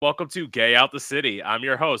Welcome to Gay Out the City. I'm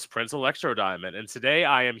your host, Prince Electro Diamond, and today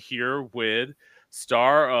I am here with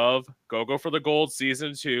star of Gogo for the Gold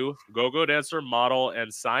Season 2, go-go dancer, model,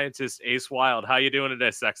 and scientist Ace Wild. How you doing today,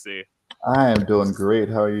 sexy? I am doing great.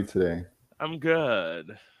 How are you today? I'm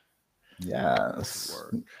good. Yes.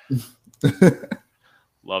 Work.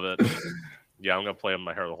 Love it. Yeah, I'm gonna play with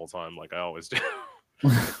my hair the whole time, like I always do.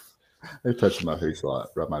 I touch my face a lot,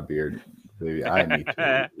 rub my beard. Baby, I need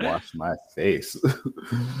to wash my face.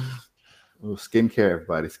 Oh, skincare,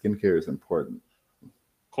 everybody. Skincare is important.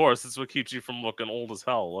 Of course, it's what keeps you from looking old as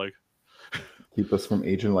hell. Like, Keep us from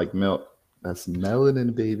aging like milk. That's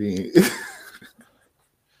melanin, baby.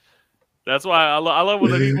 that's why I love when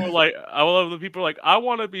the people are like, I love when people are like, I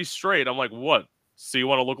want to be straight. I'm like, what? So you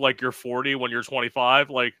want to look like you're 40 when you're 25?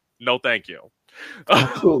 Like, no, thank you.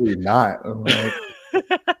 Absolutely not. I'm like,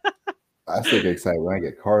 I still get excited when I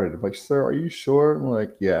get carded. I'm like, sir, are you sure? I'm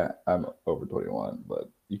like, yeah, I'm over 21, but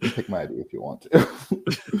you can take my ID if you want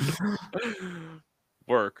to.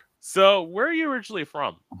 Work. So, where are you originally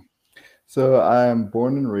from? So I'm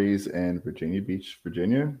born and raised in Virginia Beach,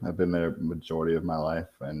 Virginia. I've been there majority of my life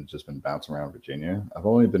and just been bouncing around Virginia. I've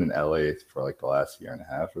only been in LA for like the last year and a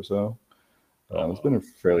half or so. It's Oh, been a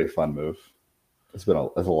fairly fun move. There's a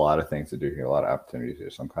lot of things to do here, a lot of opportunities here.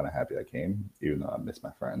 So I'm kind of happy I came, even though I miss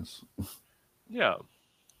my friends. yeah.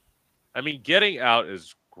 I mean, getting out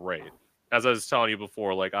is great. As I was telling you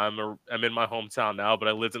before, like I'm in my hometown now, but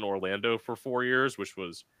I lived in Orlando for 4 years, which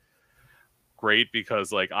was great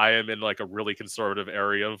because like I am in like a really conservative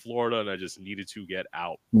area in Florida, and I just needed to get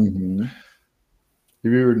out. Mm-hmm. Have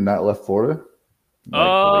you ever not left Florida, like for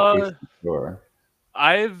Uh, vacation, or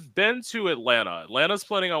I've been to Atlanta.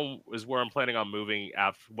 Is where I'm planning on moving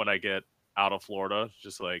after when I get out of Florida.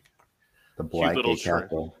 Just like the cute Black little Gay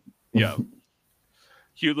capital? yeah,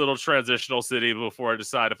 cute little transitional city before I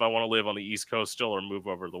decide if I want to live on the East Coast still or move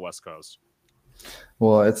over to the West Coast.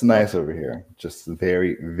 Well, it's nice over here. Just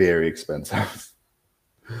very, very expensive.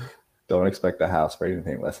 Don't expect a house for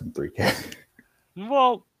anything less than 3K.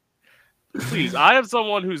 Well, please, I am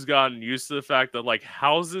someone who's gotten used to the fact that like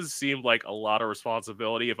houses seem like a lot of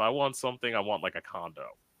responsibility. If I want something, I want like a condo.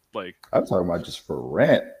 Like, I'm talking about just for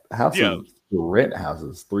rent. yeah, Houses, rent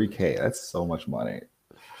houses, 3K. That's so much money.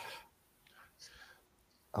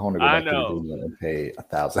 I want to go I back to know. Virginia and pay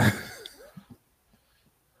 1,000.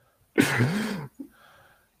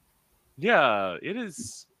 Yeah, it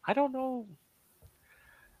is. I don't know.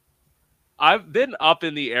 I've been up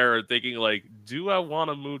in the air thinking like, do I want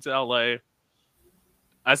to move to LA?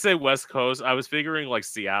 I say West Coast. I was figuring like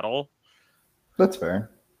Seattle. That's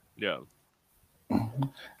fair. Yeah.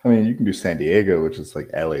 I mean, you can do San Diego, which is like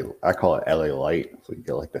LA. I call it LA light. So you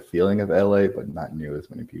get like the feeling of LA, but not near as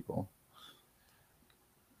many people.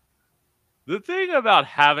 The thing about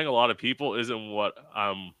having a lot of people isn't what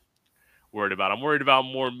I'm worried about. I'm worried about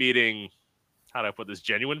more meeting, how do I put this,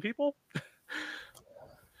 genuine people?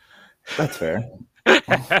 That's fair.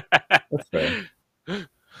 That's fair.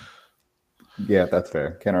 Yeah, that's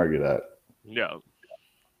fair. Can't argue that. Yeah.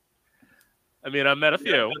 I mean, I met a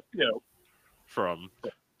few from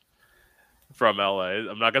LA.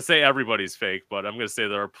 I'm not gonna say everybody's fake, but I'm gonna say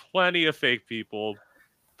there are plenty of fake people.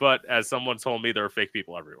 But as someone told me, there are fake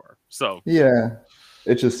people everywhere. So Yeah,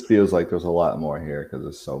 it just feels like there's a lot more here because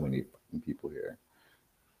there's so many people here.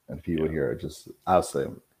 And people yeah, here are just, I'll say,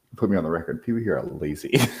 put me on the record, people here are lazy.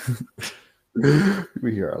 People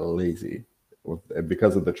here are lazy. And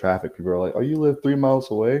because of the traffic, people are like, oh, you live 3 miles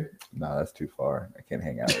away? No, that's too far. I can't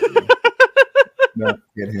hang out with you. No,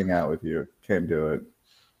 can't hang out with you. Can't do it.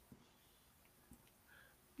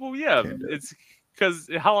 well, yeah, Can't do it. it's because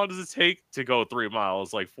how long does it take to go 3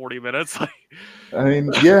 miles? Like 40 minutes? I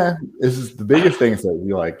mean, yeah, this is the biggest thing is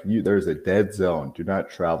that there's a dead zone. Do not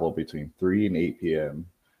travel between 3 and 8 p.m.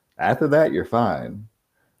 After that, you're fine.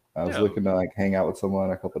 I was Yeah, looking to like hang out with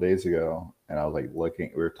someone a couple days ago, and I was like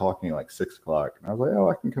looking. We were talking like 6 o'clock, and I was like, "Oh,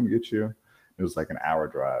 I can come get you." It was like an hour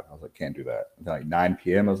drive. I was like, "Can't do that." And then like 9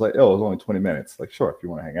 p.m., I was like, "Oh, it was only 20 minutes." Like, sure, if you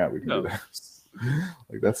want to hang out, we can do no, that.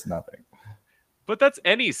 Like, that's nothing. but that's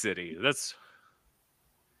any city. That's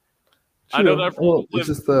I know that True. everyone Well, it's live.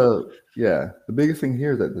 just the biggest thing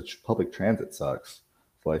here is that the public transit sucks.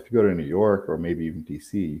 So like, if you go to New York or maybe even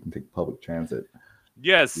DC, you can take public transit. You can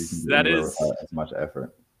Yes, get anywhere without as much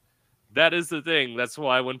effort. that is the thing. That's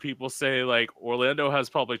why when people say like Orlando has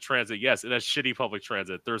public transit, yes, it has shitty public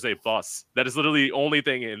transit. There's a bus. That is literally the only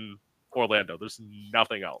thing in Orlando. There's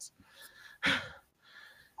nothing else.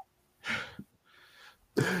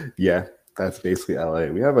 Yeah, that's basically LA.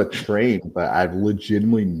 We have a train, but I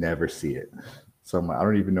legitimately never see it. So I'm like, I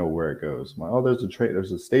don't even know where it goes. I'm like, oh, there's a train,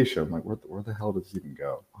 there's a station. I'm like, where the hell does it even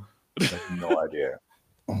go? I have no idea.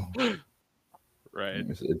 Right.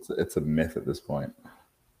 It's a myth at this point,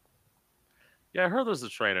 Yeah, I heard there's a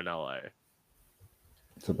train in LA.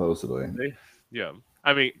 supposedly. They, yeah.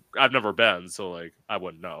 I mean, I've never been, so like I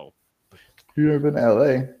wouldn't know. You ever been to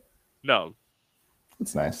LA? No.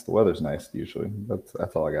 It's nice. The weather's nice usually.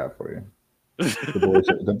 That's all I got for you.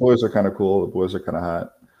 The boys are kind of cool. The boys are kind of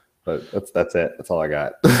hot, but that's it. That's all I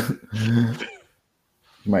got.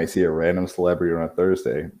 You might see a random celebrity on a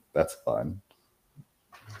Thursday. That's fun.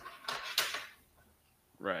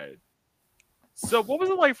 Right. So, what was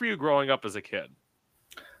it like for you growing up as a kid?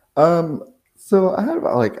 Um, so I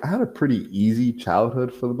had a pretty easy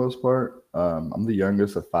childhood for the most part. I'm the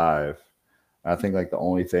youngest of five. I think like the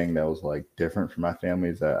only thing that was like different from my family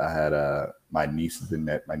is that I had my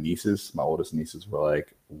oldest nieces were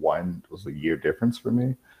like one was a year difference for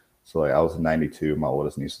me. So like I was 92, my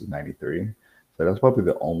oldest niece was 93. So that's probably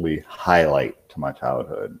the only highlight to my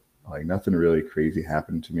childhood. Like nothing really crazy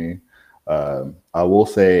happened to me. I will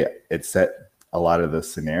say it set a lot of the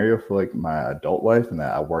scenario for like my adult life, and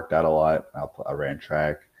that I worked out a lot. I ran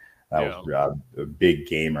track. I was Yeah. a big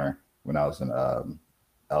gamer when I was in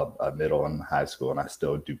middle and high school, and I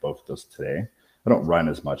still do both of those today. I don't run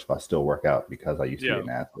as much, but I still work out because I used to be Yeah. an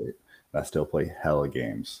athlete. And I still play hella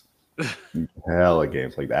games. Hella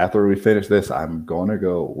games. Like after we finish this, I'm going to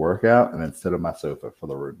go work out and then sit on my sofa for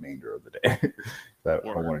the remainder of the day. I don't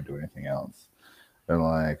Word. want to do anything else. And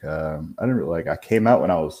like, I didn't really, like, I came out when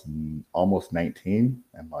I was almost 19,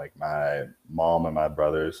 and like my mom and my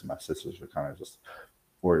brothers and my sisters were kind of just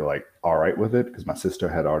were like all right with it because my sister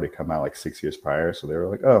had already come out like 6 years prior, so they were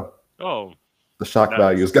like, oh, Oh, the shock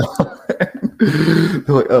value is nice. gone.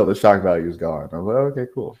 They're like, oh, the shock value is gone. I was like,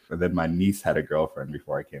 okay, cool. And then my niece had a girlfriend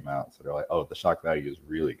before I came out, so they're like, oh, the shock value is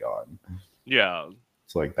really gone. Yeah.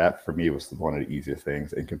 So like that for me was one of the easiest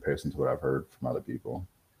things in comparison to what I've heard from other people.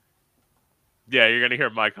 Yeah, you're gonna hear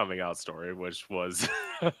my coming out story, which was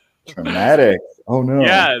Traumatic. Oh no.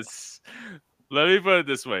 yes. Let me put it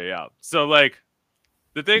this way, yeah. So like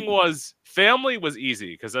the thing was family was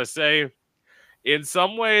easy because I say in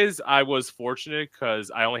some ways I was fortunate because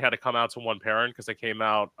I only had to come out to one parent because I came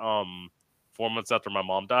out 4 months after my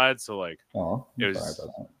mom died. So like Oh, it I'm sorry was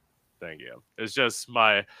about that. thank you. It's just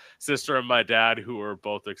my sister and my dad who were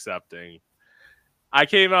both accepting. I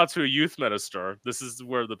came out to a youth minister. This is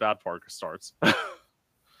where the bad part starts.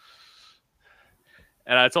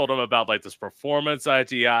 And I told him about like this performance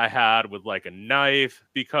idea I had with like a knife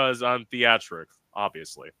because I'm theatric,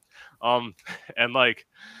 obviously. Um, and like,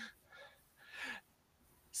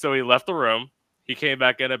 so he left the room. He came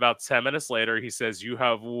back in about 10 minutes later. He says, "You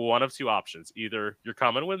have one of two options. Either you're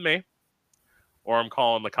coming with me or I'm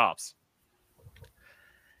calling the cops."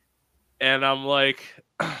 And I'm like,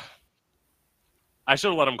 I should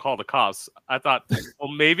have let him call the cops. I thought,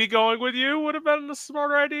 well, maybe going with you would have been a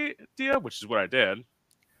smarter idea, which is what I did.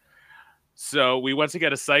 So we went to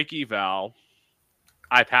get a psych eval.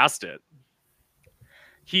 I passed it.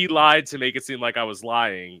 He lied to make it seem like I was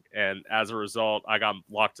lying, and as a result, I got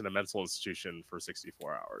locked in a mental institution for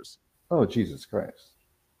 64 hours. Oh, Jesus Christ.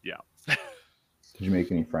 Yeah. Did you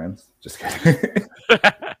make any friends? Just kidding.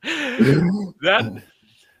 that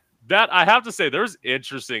that I have to say, there's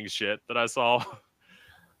interesting shit that I saw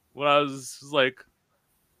when I was like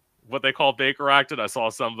what they call Baker acted. I saw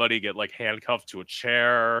somebody get like handcuffed to a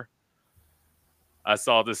chair. I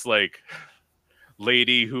saw this like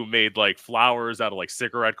lady who made like flowers out of like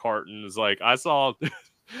cigarette cartons. Like I saw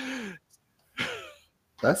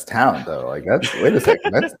That's talent, though. Like that's wait a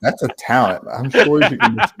second. That's a talent. I'm sure you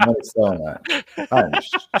can make some money selling that. I'm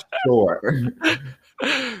sure.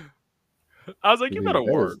 I was like, you Dude, better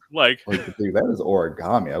that work. is Like like dude, that is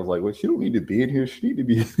origami. I was like, well, she don't need to be in here. She need to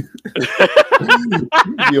be, she need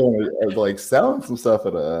to be on like selling some stuff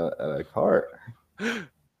at a cart. Get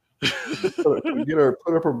her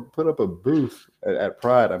put up a booth at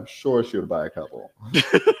Pride. I'm sure she would buy a couple.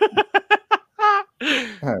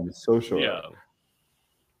 I'm so sure. yeah.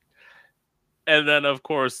 And then of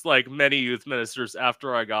course, like many youth ministers,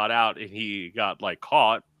 after I got out and he got like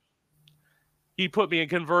caught, he put me in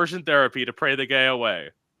conversion therapy to pray the gay away.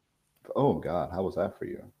 Oh God, how was that for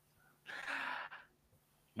you?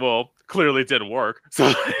 Well, clearly it didn't work.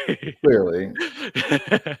 So Clearly,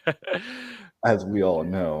 as we all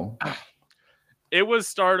know. it was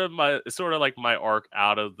sort of like my arc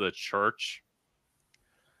out of the church.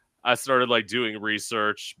 I started like doing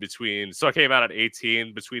research so I came out at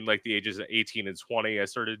 18, between like the ages of 18 and 20. I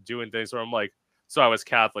started doing things where I'm like, so I was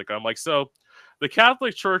Catholic. I'm like, so the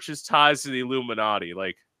Catholic Church's ties to the Illuminati.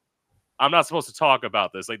 Like, I'm not supposed to talk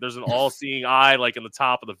about this. Like, there's an all-seeing eye, like in the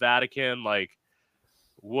top of the Vatican. Like,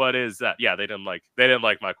 what is that? Yeah, they didn't like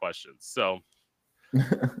my questions. So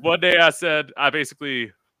One day I said, I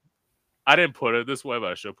didn't put it this way,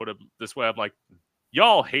 but I should put it this way. I'm like,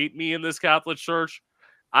 y'all hate me in this Catholic church.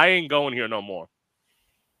 I ain't going here no more.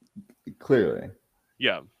 Clearly.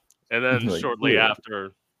 Yeah. And then Like, clearly.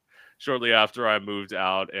 shortly after I moved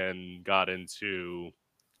out and got into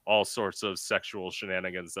all sorts of sexual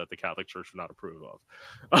shenanigans that the Catholic Church would not approve of.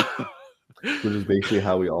 Which is basically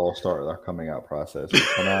how we all start our coming out process. We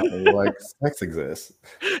come out and we're like, sex exists.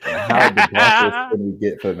 And how debaucherous can we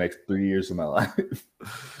get for the next 3 years of my life?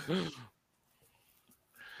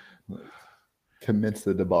 Commence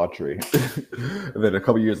the debauchery. And then a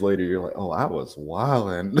couple years later, you're like, oh, I was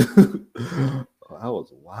wilding. I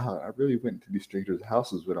was wild. I really went to these strangers'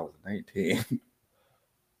 houses when I was 19.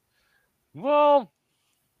 Well,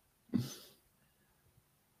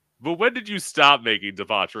 but when did you stop making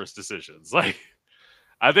debaucherous decisions? Like,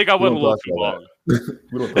 I think I We went a don't little talk too about long. that.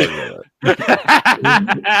 We don't talk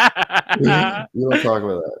about that. We don't talk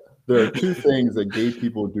about that. There are two things that gay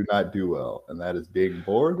people do not do well, and that is being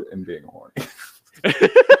bored and being horny.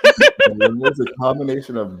 And when there's a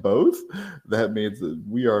combination of both, that means that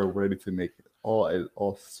we are ready to make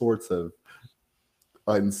all sorts of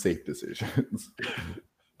unsafe decisions.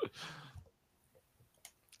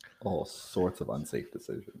 All sorts of unsafe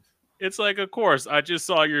decisions. It's like, of course, I just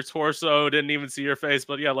saw your torso, didn't even see your face,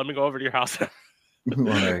 but yeah, let me go over to your house.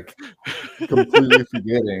 Like completely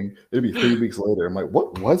forgetting. It'd be 3 weeks later. I'm like,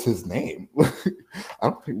 what was his name? I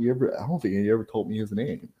don't think he ever told me his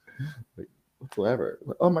name. Like, whatsoever.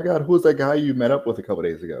 Like, oh my god, who was that guy you met up with a couple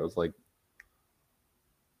days ago? It was like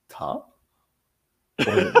Top?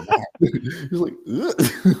 Or was it Matt? He was like, ugh.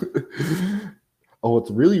 Oh,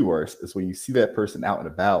 what's really worse is when you see that person out and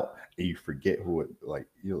about and you forget who it like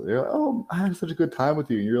you're like, oh, I had such a good time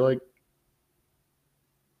with you. And you're like,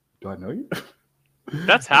 do I know you?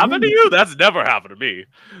 That's happened to you? That's never happened to me.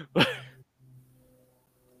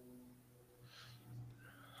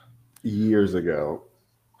 Years ago,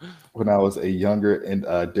 when I was a younger and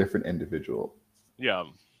different individual. Yeah.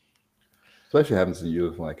 Especially happens to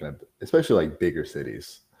you like especially like bigger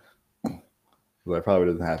cities. Well, that probably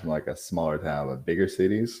doesn't happen like a smaller town, but bigger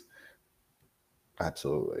cities,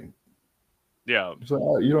 absolutely. Yeah.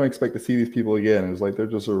 So you don't expect to see these people again. It's like they're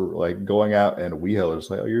just like going out and wheelers.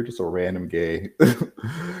 Like, oh, you're just a random gay. Then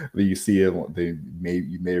you see him. You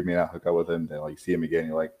may or may not hook up with him. Then like you see him again.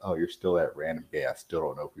 You're like, oh, you're still that random gay. I still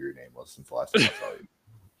don't know who your name was since the last time I saw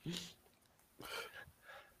you.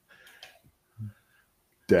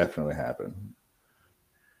 Definitely happened.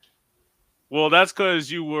 Well, that's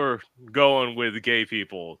because you were going with gay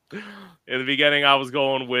people. In the beginning, I was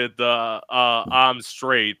going with I'm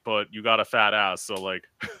straight, but you got a fat ass. So like,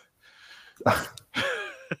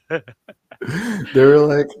 they were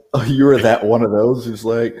like, oh, you were that one of those who's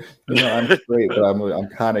like, I'm straight, but I'm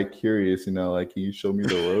kind of curious. Like, can you show me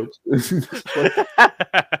the ropes?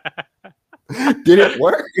 Like, did it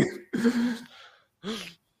work?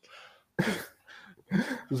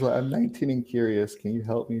 It's like, I'm 19 and curious. Can you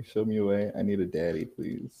help me? Show me a way. I need a daddy,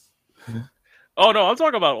 please. Oh no, I'm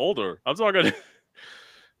talking about older. I'm talking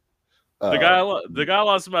the guy I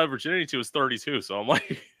lost my virginity to was 32. So I'm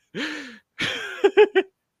like,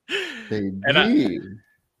 baby.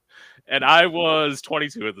 and I was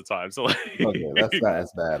 22 at the time. So like, Okay, that's not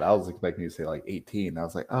as bad. I was expecting you to say like 18. I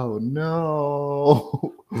was like, oh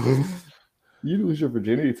no. You lose your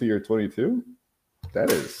virginity till you're 22?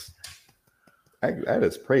 That is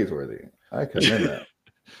praiseworthy. I commend that.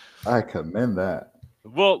 I commend that.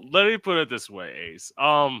 Well, let me put it this way, Ace.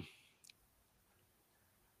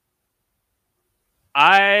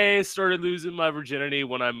 I started losing my virginity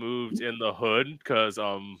when I moved in the hood because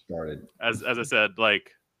as I said,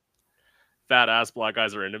 like fat ass black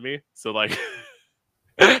guys are into me. So like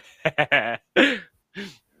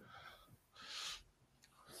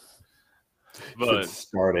But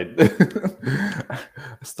started.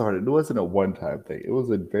 It wasn't a one-time thing. It was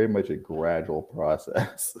very much a gradual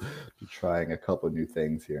process to trying a couple new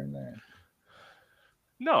things here and there.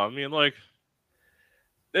 No, I mean like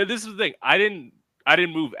this is the thing. I didn't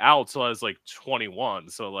move out till I was like 21.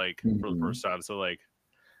 So like for the first time. So like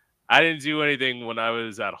I didn't do anything when I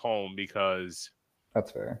was at home because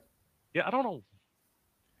that's fair. Yeah, I don't know.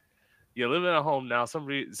 Yeah, living at home now.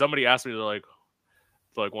 Somebody asked me, they're like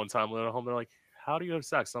one time living at home, they're like, how do you have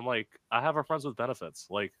sex? I'm like, I have a friends with benefits.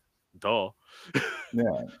 Like, duh.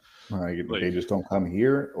 Yeah. Like, they just don't come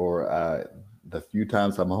here, or the few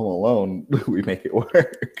times I'm home alone, we make it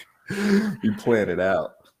work. We plan it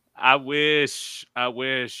out. I wish I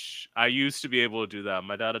used to be able to do that.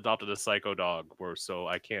 My dad adopted a psycho dog, so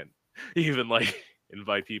I can't even like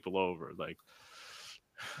invite people over. Like,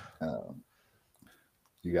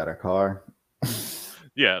 you got a car?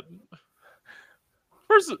 Yeah.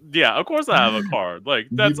 First, yeah, of course I have a car. Like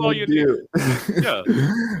You that's all make you need. do. Yeah.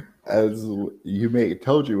 As you make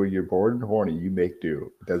told you when you're bored and horny, you make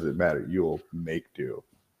do. It doesn't matter. You will make do.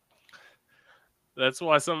 That's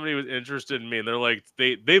why somebody was interested in me, and they're like,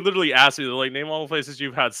 they literally asked me, they're like, name all the places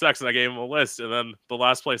you've had sex, and I gave them a list, and then the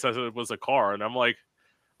last place I said was a car, and I'm like,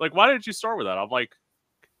 why did you start with that? I'm like,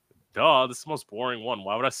 duh, this is the most boring one.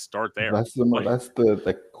 Why would I start there? Like, That's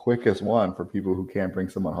the quickest one for people who can't bring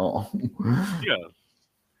someone home. yeah.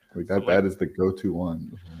 Like So I'm like, that is the go-to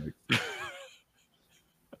one.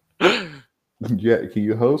 Like, yeah, can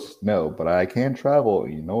you host? No, but I can travel.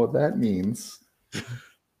 You know what that means?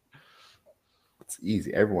 It's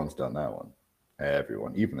easy. Everyone's done that one.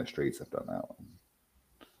 Everyone, even the straights have done that one.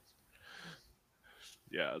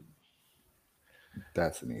 yeah.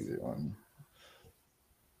 That's an easy one.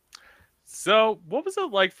 So what was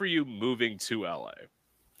it like for you moving to LA?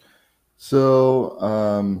 So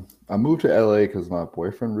I moved to LA because my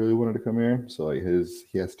boyfriend really wanted to come here. So like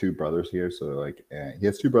he has two brothers here. So like he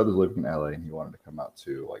has two brothers living in LA, and he wanted to come out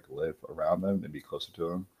to like live around them and be closer to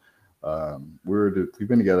them. We've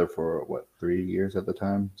been together for what 3 years at the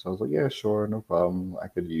time. So I was like, yeah, sure, no problem. I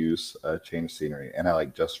could use a change of scenery, and I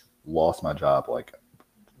like just lost my job like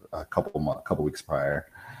couple weeks prior.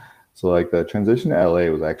 So like the transition to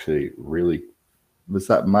LA was actually really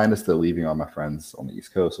besides minus the leaving all my friends on the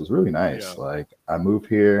East Coast was really Yeah. nice. Like I moved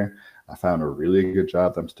here, I found a really good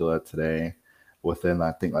job that I'm still at today. Within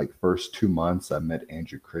I think like first 2 months, I met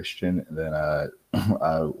Andrew Christian, and then I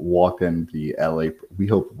walked in the LA We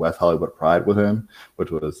Hope West Hollywood Pride with him, which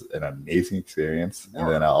was an amazing experience. And then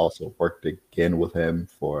Word. I also worked again with him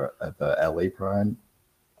for the LA Pride.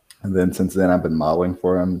 And then since then, I've been modeling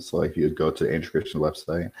for him. So if you go to Andrew Christian's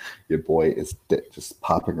website, your boy is just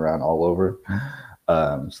popping around all over.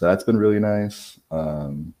 So that's been really nice.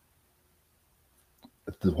 The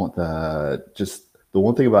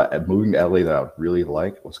one thing about moving to LA that I really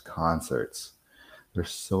like was concerts.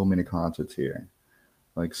 There's so many concerts here,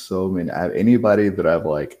 like so many. I have anybody that I've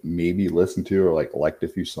like maybe listened to or like liked a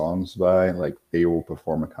few songs by, like they will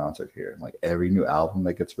perform a concert here. Like every new album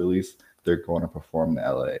that gets released, they're going to perform in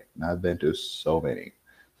LA, and I've been to so many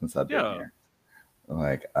since I've been Yeah. here.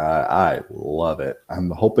 Like I love it.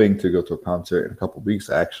 I'm hoping to go to a concert in a couple weeks.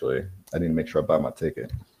 Actually, I need to make sure I buy my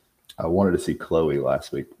ticket. I wanted to see Chloe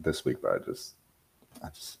this week, but I just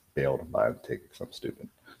failed to buy the ticket because I'm stupid.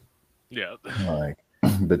 Yeah. Like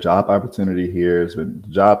the job opportunity here has been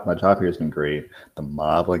job. My job here has been great. The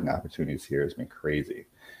modeling opportunities here has been crazy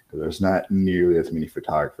because there's not nearly as many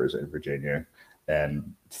photographers in Virginia,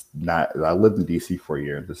 and it's not. I lived in DC for a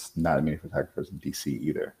year. There's not many photographers in DC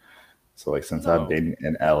either. So like since I've No. been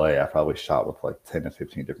in LA, I probably shot with like 10 to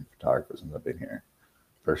 15 different photographers since I've been here,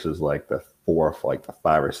 versus like the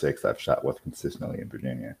 5 or 6 I've shot with consistently in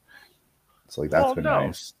Virginia. So like that's Well, been no.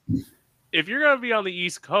 nice. If you're gonna be on the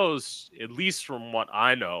East Coast, at least from what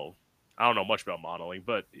I know, I don't know much about modeling,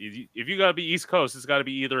 but if you gotta be East Coast, it's gotta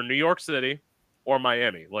be either New York City or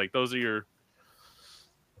Miami. Like those are your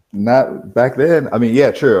Not back then. I mean,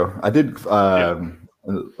 yeah, true. I did yeah.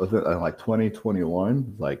 was it, like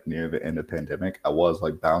 2021, like near the end of the pandemic. I was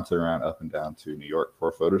like bouncing around up and down to New York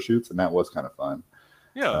for photo shoots, and that was kind of fun.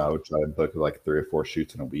 Yeah. I would try to book like 3 or 4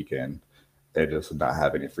 shoots in a weekend, and just not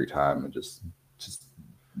have any free time, and just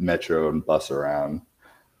metro and bus around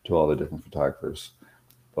to all the different photographers.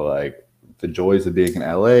 But like the joys of being in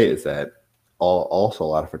LA is that also a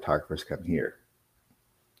lot of photographers come here.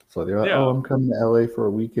 So they're like, "Oh, Yeah. I'm coming to LA for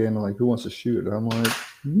a weekend. Like, who wants to shoot?" And I'm like,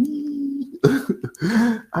 "Me,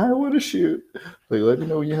 I want to shoot. Like, let me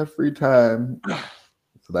know when you have free time."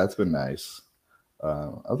 So that's been nice.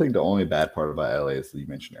 I think the only bad part about LA is that you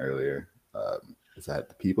mentioned earlier is that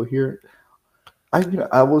the people here.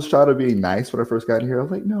 I was trying to be nice when I first got here. I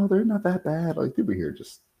was like, no, they're not that bad. Like people here are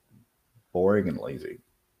just boring and lazy.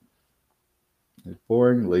 They're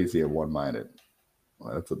boring, lazy, and one-minded.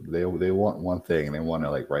 They want one thing and they want it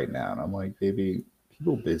like right now. And I'm like, baby,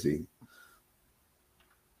 people busy.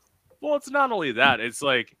 Well, it's not only that, it's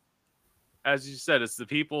like as you said, it's the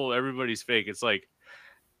people, everybody's fake. It's like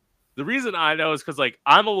the reason I know is because like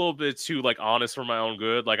I'm a little bit too like honest for my own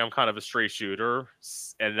good. Like I'm kind of a straight shooter,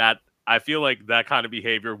 and that I feel like that kind of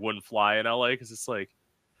behavior wouldn't fly in LA because it's like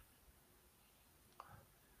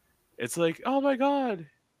oh my god,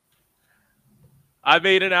 I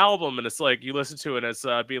made an album, and it's like you listen to it, and it's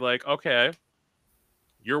be like okay,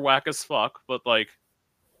 you're whack as fuck, but like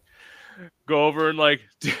go over and like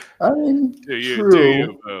I mean, do you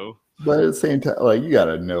true. boo? But at the same time, like you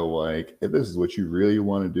gotta know, like if this is what you really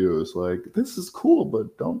want to do, it's like this is cool,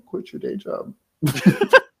 but don't quit your day job.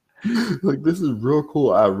 Like, this is real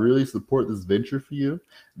cool. I really support this venture for you.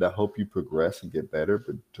 And I hope you progress and get better,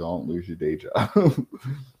 but don't lose your day job.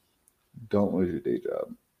 Don't lose your day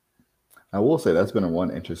job. I will say that's been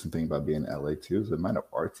one interesting thing about being in LA too, is the amount of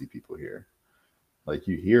artsy people here. Like,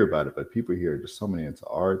 you hear about it, but people here are just so many into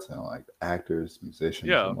arts and like actors, musicians.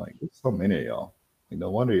 Yeah, I'm like, there's so many of y'all. Like,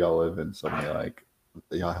 no wonder y'all live in so many, like,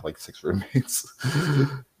 y'all have like 6 roommates.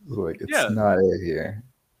 Like, it's yeah, not it here.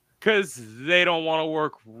 because they don't want to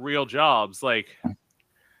work real jobs. Like,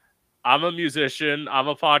 I'm a musician, I'm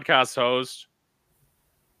a podcast host.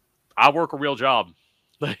 I work a real job.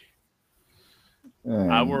 Like,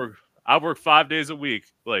 I And work I work 5 days a week.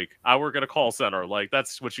 Like, I work at a call center. Like,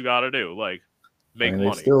 that's what you got to do. Like, I make mean, they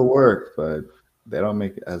money. still work, but they don't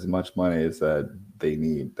make as much money as that they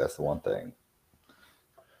need. That's the one thing.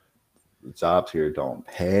 The jobs here don't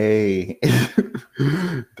pay,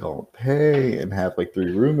 don't pay, and have like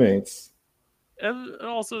 3 roommates. And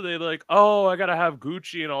also they like, oh, I gotta have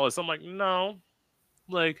Gucci and all this. I'm like, no,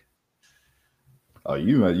 like, Oh,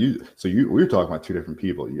 you. So we're talking about 2 different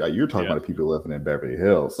people. You're talking yeah, about the people living in Beverly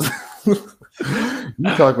Hills. You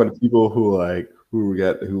talk about the people who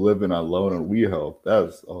live in alone in WeHo.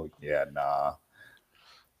 That's oh yeah, nah.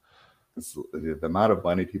 The amount of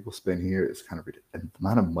money people spend here is kind of ridiculous. The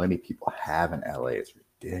amount of money people have in LA is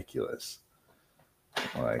ridiculous.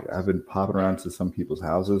 Like, I've been popping around to some people's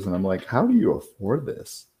houses, and I'm like, how do you afford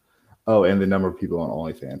this? Oh, and the number of people on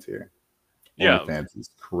OnlyFans here. yeah, OnlyFans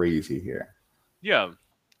is crazy here. yeah.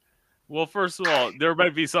 Well, first of all, there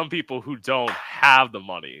might be some people who don't have the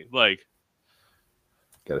money, like,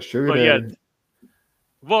 Got a sugar but yet, daddy.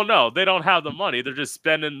 well, no, they don't have the money. They're just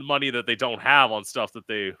spending the money that they don't have on stuff that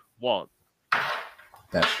they want.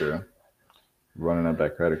 That's true. Running up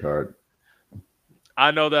that credit card.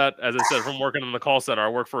 I know that, as I said, from working in the call center. I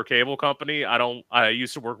work for a cable company. I don't. I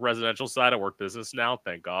used to work residential side. I work business now.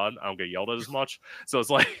 Thank God, I don't get yelled at as much. So it's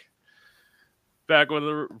like back when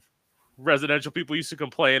the residential people used to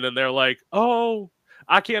complain, and they're like, "Oh,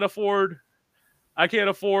 I can't afford. I can't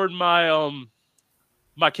afford my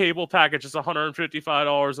cable package. It's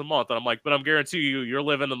 $155 a month." And I'm like, "But I'm guarantee you, you're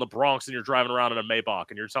living in the Bronx and you're driving around in a Maybach,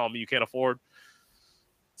 and you're telling me you can't afford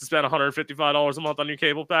to spend $155 a month on your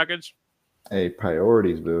cable package?" Hey,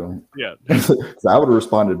 priorities, boo. Yeah. So I would have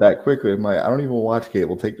responded back quickly. I'm like, I don't even watch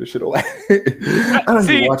cable. Take this shit away. I don't even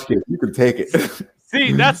see, watch cable. You can take it.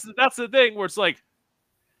 see, that's the thing where it's like,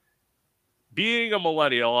 being a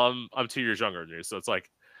millennial, I'm 2 years younger than you, so it's like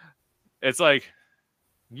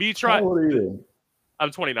me How try. old are you? I'm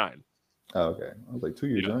 29. Oh, okay. I was like 2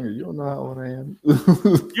 years Yeah, younger. You don't know how old I am.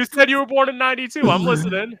 you said you were born in '92. I'm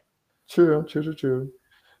listening. True, true, true, true.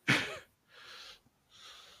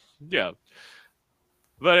 Yeah,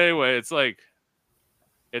 but anyway,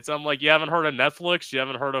 I'm like, you haven't heard of Netflix, you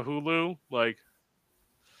haven't heard of Hulu, like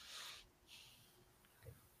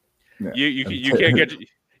Yeah. you can't get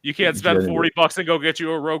you can't spend Jenny, $40 and go get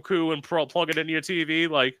you a Roku and plug it into your TV,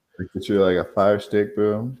 like, get you like a fire stick,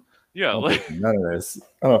 bro. yeah, I don't pay like, for none of this.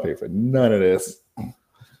 I don't pay for none of this.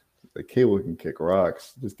 The cable can kick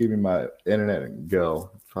rocks. Just give me my internet and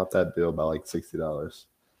go. Drop that bill by like $60.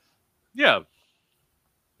 yeah.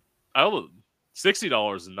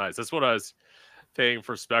 $60 is nice. That's what I was paying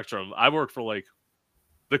for Spectrum. I work for like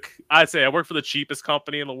I'd say I work for the cheapest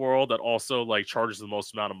company in the world that also like charges the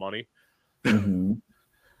most amount of money. Mm-hmm.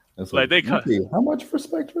 That's Like like, they you cut pay how much for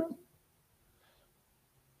Spectrum?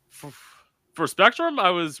 for, for Spectrum.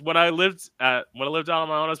 When I lived out on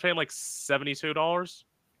my own, I was paying like $72.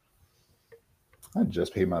 I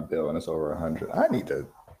just paid my bill and it's over 100.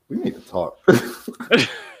 We need to talk.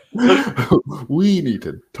 We need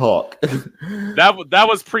to talk. That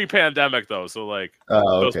was pre-pandemic though, so like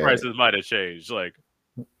Oh, those okay. prices might have changed. Like,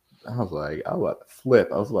 I was like, I was about to flip.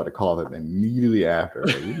 I was about to call them immediately after.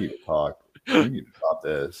 Like, we need to talk. We need to stop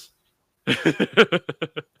this.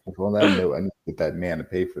 On that note, I need to get that man to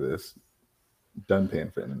pay for this. Done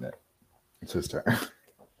paying for internet. It's his turn.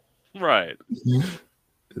 right.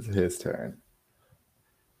 It's his turn.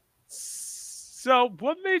 So,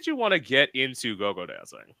 what made you want to get into go-go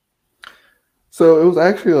dancing? So it was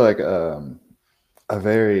actually like a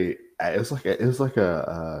very it was like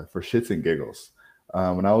a for shits and giggles.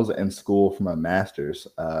 When I was in school for my master's,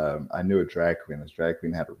 I knew a drag queen. This drag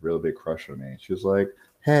queen had a real big crush on me. She was like,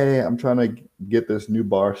 "Hey, I'm trying to get this new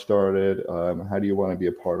bar started. How do you want to be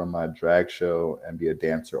a part of my drag show and be a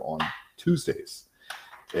dancer on Tuesdays?"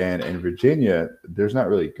 And in Virginia, there's not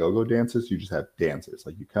really go-go dancers. You just have dancers.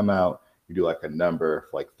 Like, you come out, you do like a number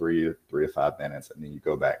for like 3 to 5 minutes, and then you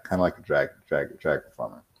go back, kind of like a drag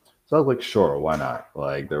performer. So I was like, sure, why not?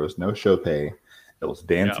 Like, there was no show pay. It was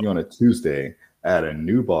Yeah, dancing on a Tuesday. at a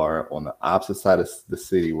new bar on the opposite side of the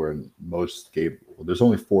city where most gay, well, there's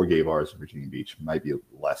only 4 gay bars in Virginia Beach. Might be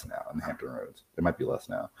less now in Hampton Roads. There might be less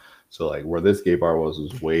now. So like where this gay bar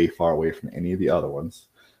was way far away from any of the other ones,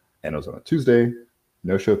 and it was on a Tuesday,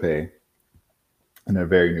 no show pay, and a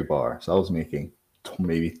very new bar. So I was making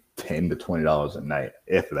maybe $10 to $20 a night,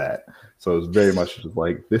 if that. So it was very much just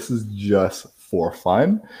like this is just for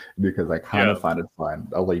fun because I kind Yeah, of find it fun.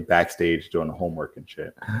 I was like backstage doing homework and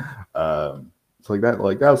shit. So like that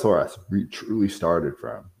was where I truly started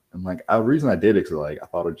from. And like the reason I did it is like I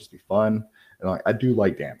thought it'd just be fun, and like I do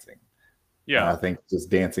like dancing. And yeah, I think just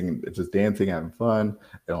dancing, having fun,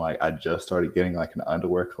 and like I just started getting like an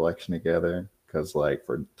underwear collection together because like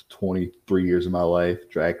for 23 years of my life,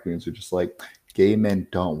 drag queens are just like gay men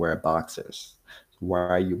don't wear boxers. So why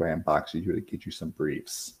are you wearing boxers? You to get you some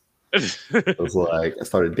briefs. It was like I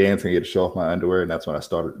started dancing, I get to show off my underwear, and that's when I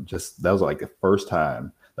started. Just that was like the first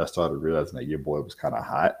time that I started realizing that your boy was kind of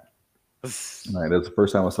hot. Like that's the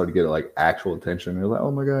first time I started getting like actual attention. They're like,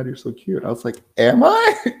 "Oh my god, you're so cute." I was like, "Am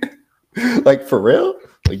I?" Like for real?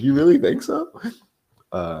 Like you really think so?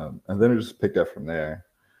 And then it just picked up from there.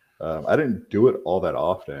 I didn't do it all that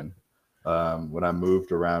often. When I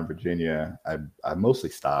moved around Virginia, I mostly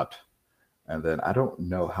stopped, and then I don't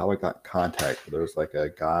know how I got in contact. But there was like a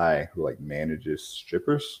guy who like manages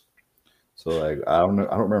strippers. So like I don't know,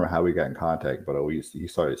 I don't remember how we got in contact, but he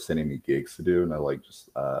started sending me gigs to do, and I like just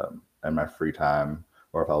in my free time,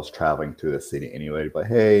 or if I was traveling to the city anyway, but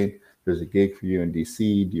hey, there's a gig for you in DC.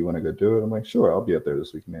 Do you want to go do it? I'm like, sure, I'll be up there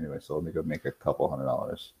this weekend anyway, so let me go make a couple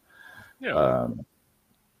 $100. yeah, Um,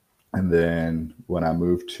 and then when I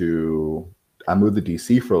moved to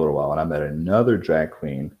DC for a little while, and I met another drag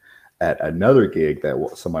queen at another gig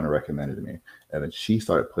that someone recommended to me, and then she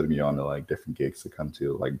started putting me on to like different gigs to come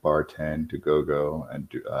to, like bartend, to go and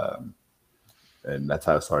do, and that's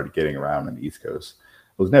how I started getting around on the East Coast.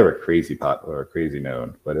 It was never crazy popular or crazy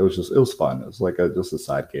known, but it was fun. It was like just a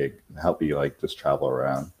side gig, help me like just travel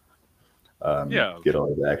around, yeah, get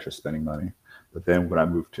all the extra spending money. But then when I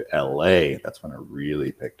moved to LA, that's when it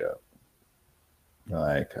really picked up.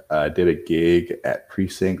 Like I did a gig at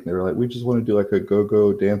Precinct. They were like, "We just want to do like a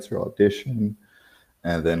go-go dancer audition,"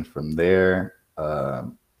 and then from there,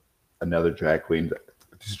 another drag queen.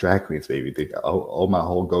 These drag queens, baby, they owe my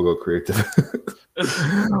whole go-go career to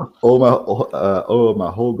owe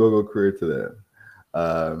my whole go-go career to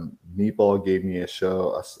them. Meatball gave me a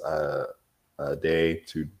show a day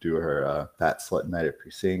to do her Fat Slut Night at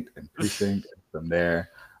Precinct and Precinct. And from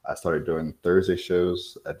there, I started doing Thursday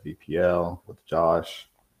shows at VPL with Josh.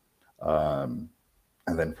 Um,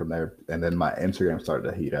 and then from there, and then my Instagram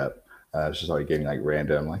started to heat up. I just started getting like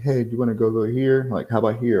random, like, hey, do you want to go here? Like, how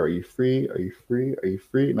about here? Are you free? Are you free? Are you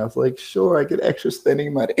free? And I was like, sure, I get extra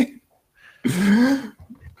spending money. It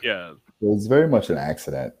yeah. was very much an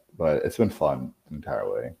accident, but it's been fun the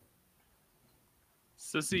entire way.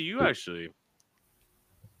 So see, you actually,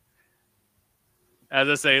 as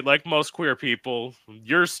I say, like most queer people,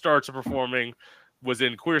 your start to performing was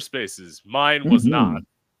in queer spaces. Mine was not. Hmm.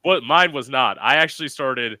 What mine was not. I actually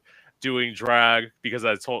started doing drag because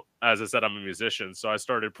as I said, I'm a musician, so I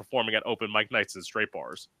started performing at open mic nights and straight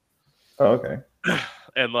bars. Oh, okay.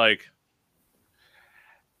 And like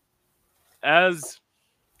as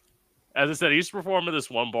as I said, I used to perform at this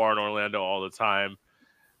one bar in Orlando all the time.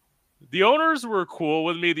 The owners were cool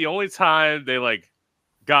with me. The only time they like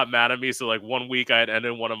got mad at me, so like one week I had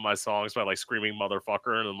ended one of my songs by like screaming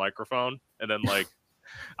motherfucker in the microphone, and then like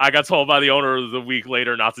I got told by the owner the week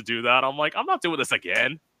later not to do that. I'm like, I'm not doing this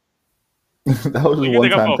again. That was a Like you one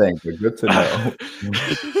think time thing, but good to know.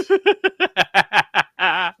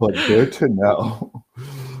 I'm But good to know.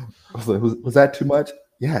 I was like, was that too much?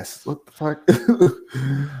 Yes. What the fuck?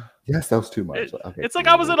 Yes, that was too much. it, Like, okay, it's like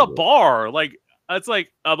I was cool. in a bar. Like it's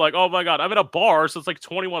like I'm like, oh my god, I'm in a bar, so it's like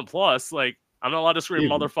 21 plus. Like I'm not allowed to scream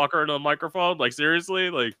Even. motherfucker into the microphone. Like seriously,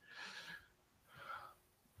 like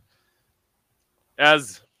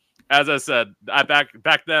as as I said,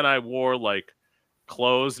 back then I wore like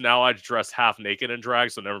clothes. Now I dress half naked in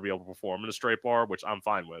drag, so never be able to perform in a straight bar, which I'm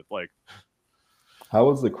fine with. Like How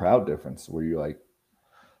was the crowd difference? Were you like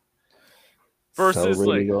versus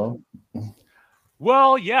celebrated like, at all?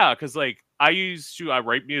 well, yeah, because like I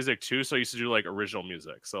write music too, so I used to do like original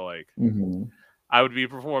music. So like Hmm. I would be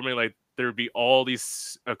performing like there would be all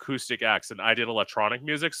these acoustic acts, and I did electronic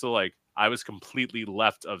music, so like I was completely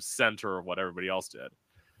left of center of what everybody else did,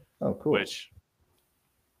 Oh, cool. which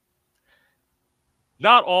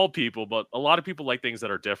not all people, but a lot of people like things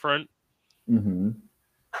that are different. Hmm.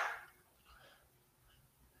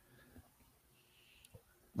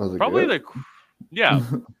 Was it Probably good? like, yeah,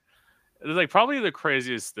 It's like probably the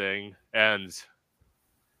craziest thing, and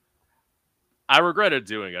I regretted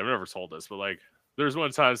doing it. I've never told this, but like, there's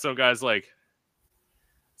one time some guy's like,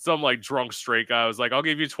 some like drunk straight guy was like, "I'll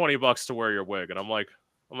give you $20 to wear your wig," and I'm like,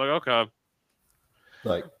 okay.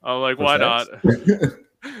 Like I'm like, for why not? sex?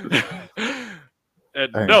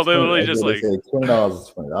 And I mean, no, they 20, literally as just they like, say, $20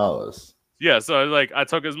 is $20. yeah. So I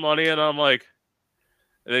took his money, and I'm like,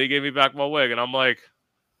 and then he gave me back my wig, and I'm like,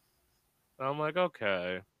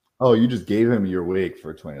 okay, Oh, you just gave him your wig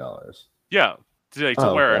for $20. yeah, to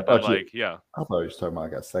Oh, wear okay. it, and like, yeah, I thought you were just talking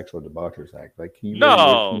about like a sexual debaucher's act. Like, can you wear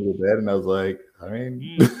your wig to no, the bed? And I was like, I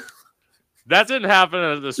mean, that didn't happen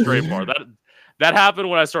at the straight bar. That happened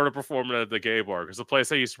when I started performing at the gay bar, because the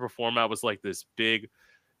place I used to perform at was like this big,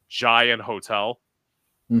 giant hotel,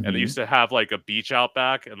 and they mm-hmm. used to have like a beach out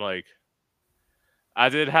back, and like I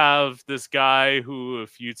did have this guy who a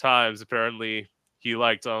few times apparently he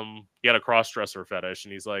had a cross dresser fetish,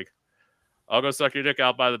 and he's like, I'll go suck your dick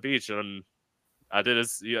out by the beach, and I did it,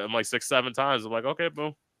 yeah, I'm like 6, 7 times. I'm like, okay,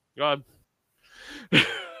 boom, go on.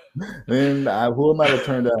 And who am I to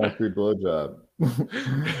turn down a free blowjob?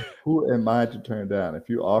 Who am I to turn down? If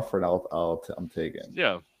you offer it, I'm taking.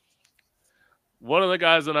 Yeah. One of the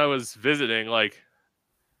guys when I was visiting, like,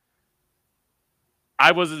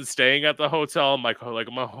 I wasn't staying at the hotel. My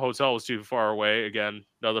hotel was too far away. Again,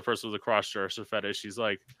 another person with a cross dresser fetish.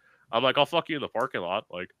 I'm like, I'll fuck you in the parking lot,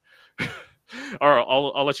 like, or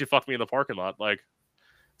I'll let you fuck me in the parking lot, like.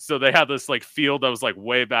 So they had this like field that was like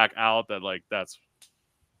way back out. And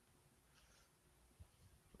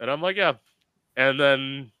I'm like, yeah. And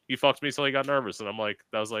then he fucked me till he got nervous, and I'm like,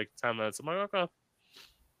 that was like 10 minutes. I'm like, okay.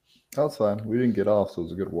 That's fine. We didn't get off, so it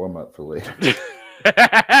was a good warm up for later.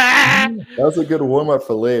 That was a good warm up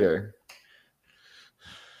for later.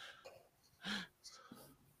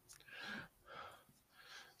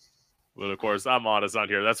 But of course, I'm honest on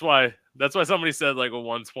here. That's why somebody said like at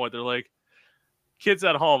one point they're like, kids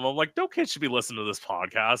at home. I'm like, no kids should be listening to this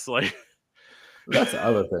podcast. Like, That's the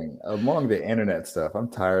other thing. Along the internet stuff, I'm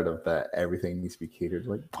tired of that. Everything needs to be catered.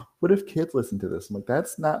 Like, what if kids listen to this? I'm like,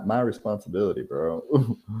 that's not my responsibility, bro.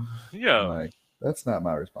 yeah, Like, that's not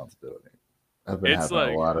my responsibility. I've been it's having a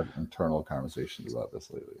like, lot of internal conversations about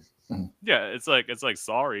this lately. yeah, it's like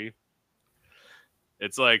sorry.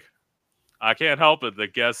 It's like I can't help it. The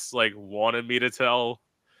guests like wanted me to tell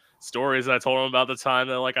stories. I told them about the time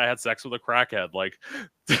that like I had sex with a crackhead. Like,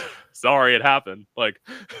 sorry, it happened. Like,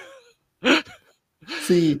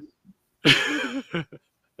 See,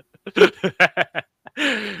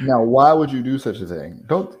 now why would you do such a thing?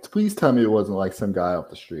 Don't please tell me it wasn't like some guy off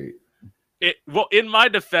the street. Well, in my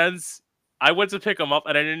defense, I went to pick him up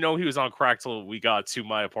and I didn't know he was on crack till we got to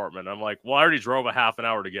my apartment. I'm like, well, I already drove a half an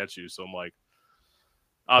hour to get you, so I'm like,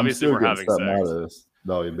 I'm obviously still we're getting having something out sex. of this.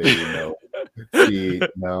 No, baby, no. See,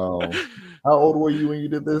 no. How old were you when you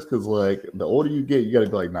did this? Because like the older you get, you gotta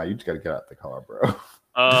be like, nah, you just gotta get out the car, bro.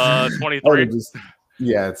 23.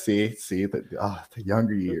 Yeah, see, the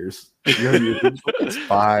younger years. It's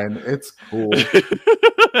fine. It's cool.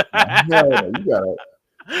 No,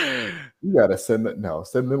 you gotta send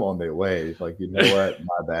them on their way. Like, you know what?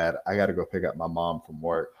 My bad. I gotta go pick up my mom from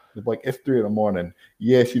work. Like, it's 3 a.m.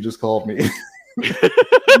 Yeah, she just called me.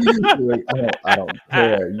 Like, I don't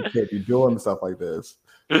care. You can't be doing stuff like this.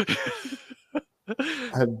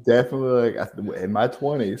 I've definitely in my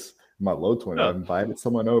 20s, my low 20s, I invited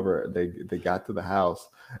someone over. They got to the house,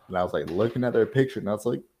 and I was like looking at their picture, and I was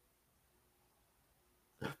like,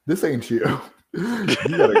 "This ain't you.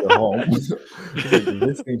 You gotta go home. Like,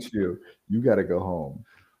 this ain't you. You gotta go home."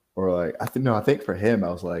 Or like I think for him, I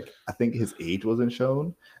was like, I think his age wasn't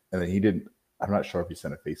shown, and then he didn't. I'm not sure if he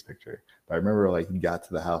sent a face picture, but I remember like he got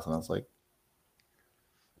to the house, and I was like,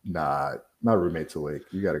 nah, my roommate's awake.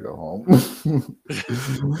 You gotta go home.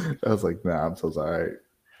 I was like, nah, I'm so sorry.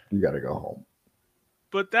 You gotta go home.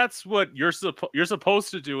 But that's what you're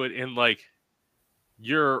supposed to do it in like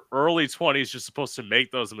your early 20s. You're supposed to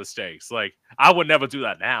make those mistakes. Like, I would never do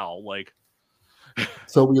that now. Like,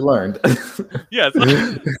 so we learned. Yeah, it's like,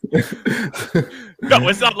 no,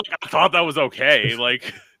 it's not like I thought that was okay.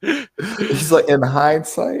 Like, he's like, in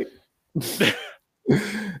hindsight.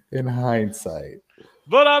 In hindsight.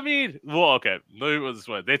 But I mean, well, okay. Let me put it this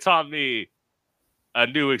way. They taught me a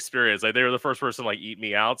new experience. Like, they were the first person to like eat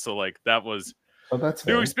me out, so like that was that's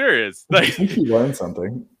new fair. experience. I think you learned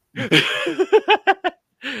something. You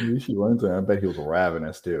should learn something. I bet he was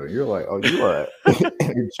ravenous too. You're like, oh, you are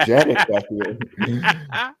energetic back here. You're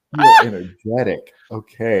energetic.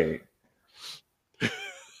 Okay.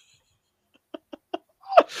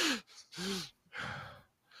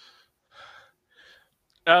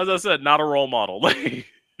 As I said, not a role model.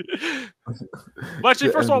 But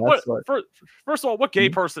actually, first of And all, that's like, first of all, what gay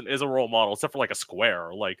person is a role model except for like a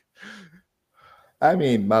square? Like, I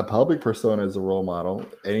mean, my public persona is a role model.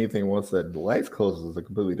 Anything once that lights closes is a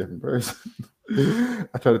completely different person.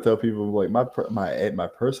 I try to tell people like my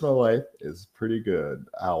personal life is pretty good.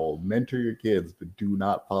 I will mentor your kids, but do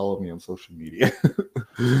not follow me on social media.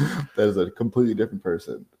 That is a completely different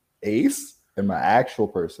person. Ace and my actual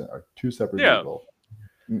person are two separate yeah, people.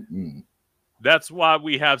 Mm-mm. that's why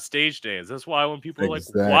we have stage names. That's why when people are like,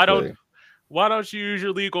 Exactly. why don't you use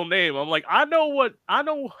your legal name? I'm like, I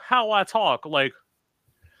know how I talk like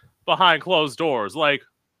behind closed doors. Like,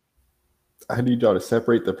 I need y'all to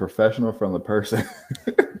separate the professional from the person.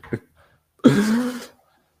 Because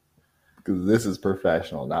this is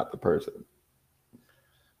professional, not the person.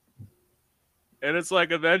 and it's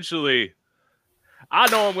like eventually, I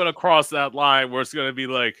know I'm gonna cross that line where it's gonna be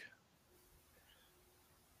like,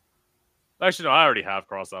 actually, no, I already have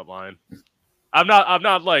crossed that line. I'm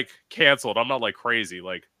not like canceled. I'm not like crazy.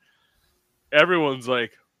 Like everyone's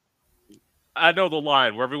like, I know the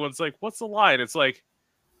line where everyone's like, what's the line? It's like,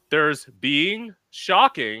 there's being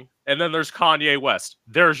shocking, and then there's Kanye West.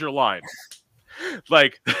 There's your line.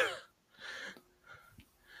 Like,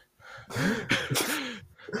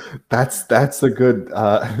 That's a good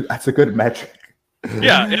that's a good metric.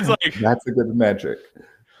 yeah, it's like That's a good metric.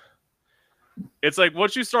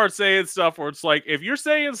 once you start saying stuff where it's like, if you're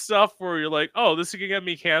saying stuff where you're like, oh, this can get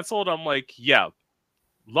me canceled, I'm like, yeah,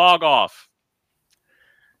 log off.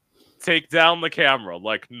 Take down the camera.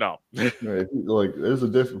 Like, no. Right. Like there's a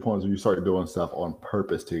different point when you start doing stuff on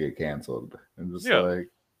purpose to get canceled. And just Yeah. like,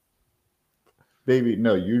 baby,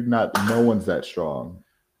 no, you're not, no one's that strong.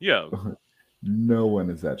 Yeah. No one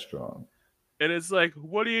is that strong. And it's like,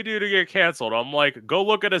 what do you do to get canceled? I'm like, go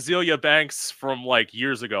look at Azealia Banks from like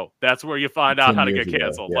years ago. That's where you find out 10 how to years get ago.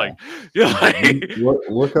 canceled. Yeah. Like, you're like,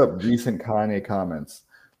 Look up recent Kanye comments.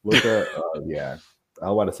 Look at yeah. I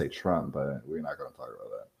want to say Trump, but we're not gonna talk about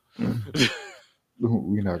that.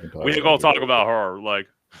 We're not gonna talk we ain't about gonna talk it. about her. Like,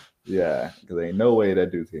 Yeah, because ain't no way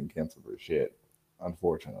that dude's getting canceled for shit.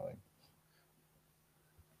 Unfortunately.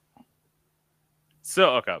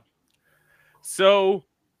 so okay. So,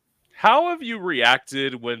 how have you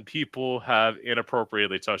reacted when people have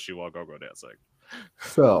inappropriately touched you while go-go dancing?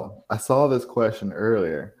 So I saw this question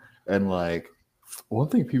earlier, and like one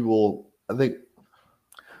thing people, I think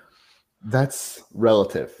that's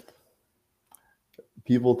relative.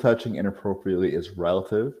 People touching inappropriately is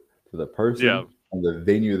relative to the Yeah. person and the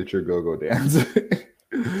venue that you're go-go dancing.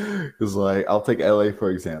 Because like I'll take LA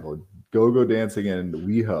for example. Go-go dancing in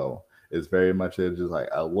WeHo is very much just like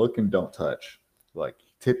a look and don't touch. Like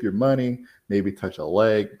tip your money, maybe touch a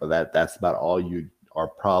leg, but that's about all you are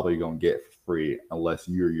probably gonna get for free unless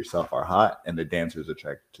you yourself are hot and the dancer's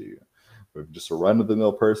attracted to you. But just a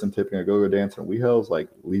run-of-the-mill person tipping a go-go dancer in WeHo is like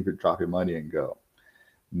leave it, drop your money, and go.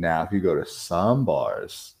 Now, if you go to some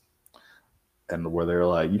bars and where they're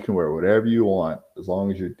like, you can wear whatever you want as long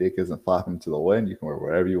as your dick isn't flopping to the wind, you can wear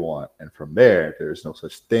whatever you want. And from there, there's no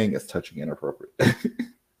such thing as touching inappropriate.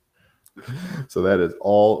 So that is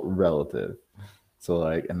all relative. So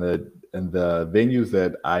like, and the venues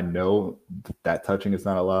that I know that touching is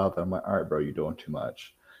not allowed, I'm like, all right, bro, you're doing too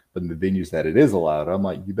much. But in the venues that it is allowed, I'm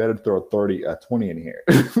like, you better throw 20 in here.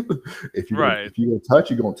 Right. If you're gonna touch,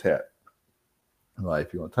 you're gonna tap. Like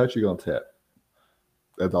if you want to touch, you're gonna tip.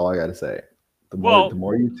 That's all I gotta say. The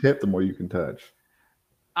more you tip, the more you can touch.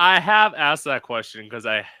 I have asked that question because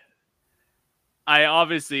I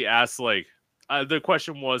obviously asked like the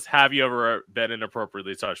question was, have you ever been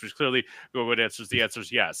inappropriately touched? Which clearly go-go answers. The answer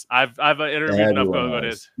is yes. I've interviewed enough Everyone go-go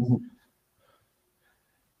knows. dancers,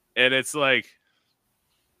 and it's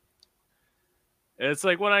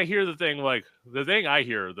like when I hear the thing I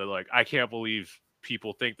hear that like I can't believe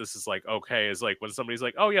people think this is like okay is like when somebody's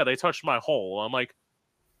like, oh yeah, they touched my hole. I'm like,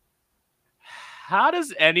 how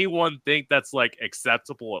does anyone think that's like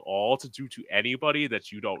acceptable at all to do to anybody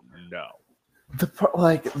that you don't know? The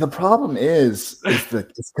problem is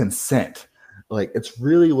it's consent. Like it's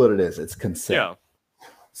really what it is. It's consent. Yeah.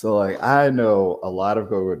 So like I know a lot of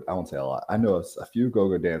go-go. I won't say a lot. I know a few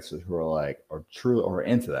go-go dancers who are like are true or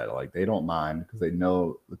into that. Like they don't mind because they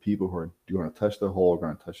know the people who are going to touch their hole,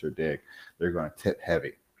 going to touch their dick. They're going to tip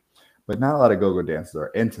heavy. But not a lot of go-go dancers are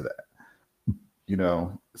into that.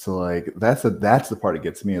 So like that's the part that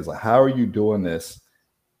gets me is like how are you doing this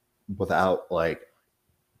without like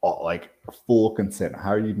full consent?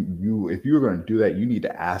 How are you if you're going to do that, you need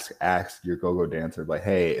to ask your go-go dancer like,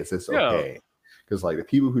 hey, is this okay? Because like the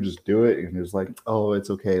people who just do it and there's like, oh, it's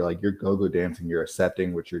okay, like you're go-go dancing, you're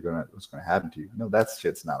accepting what's going to happen to you. No, that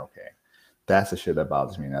shit's not okay. that's the shit that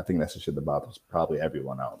bothers me, and I think that's the shit that bothers probably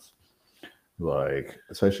everyone else. Like,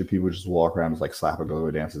 especially people just walk around and just like slap a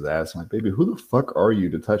go-go dancer's ass. I'm like, baby, who the fuck are you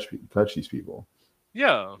to touch these people?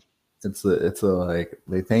 Yeah. It's a like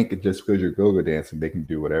they think just because you're go-go dancing, they can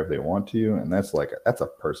do whatever they want to you, and that's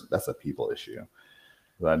a people issue.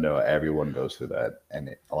 But I know everyone goes through that,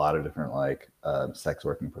 and a lot of different like sex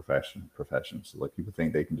working professions. Like people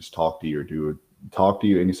think they can just talk to you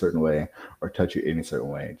any certain way or touch you any certain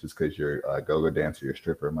way just because you're a go-go dancer, you're a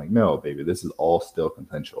stripper. I'm like, no, baby, this is all still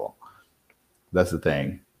consensual. That's the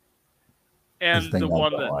thing. That's And the thing I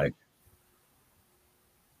don't like.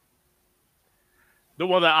 the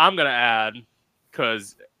one that I'm gonna add,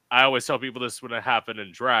 because I always tell people this when it happened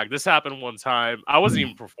in drag. This happened one time. I wasn't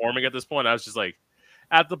even performing at this point. I was just like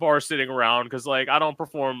at the bar sitting around because like I don't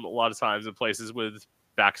perform a lot of times in places with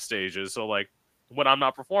backstages. So like when I'm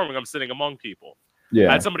not performing, I'm sitting among people. Yeah.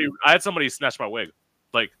 I had somebody snatch my wig,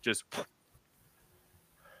 like just,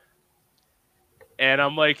 and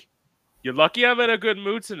I'm like, "You're lucky I'm in a good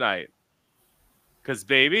mood tonight." Because,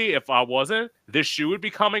 baby, if I wasn't, this shoe would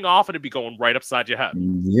be coming off and it'd be going right upside your head.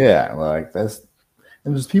 Yeah, like that's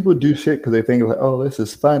and just people do shit because they think like, oh, this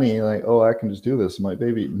is funny. Like, oh, I can just do this. I'm like,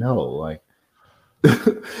 baby, no. Like,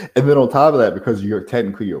 and then on top of that, because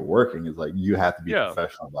you're working, it's like you have to be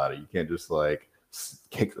professional about it. You can't just like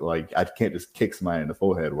I can't just kick somebody in the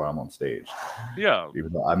forehead while I'm on stage. Yeah.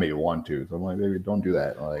 Even though I may want to. So I'm like, baby, don't do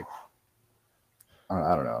that. Like,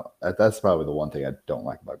 I don't know. That's probably the one thing I don't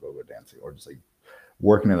like about go-go dancing, or just like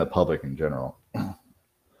working in the public in general.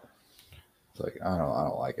 It's like I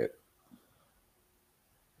don't like it.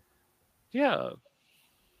 Yeah.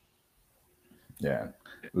 Yeah.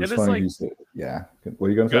 It was funny like, you said, yeah. What are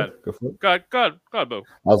you gonna say? Go for it. God, Boo.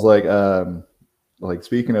 I was like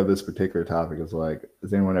speaking of this particular topic, is like,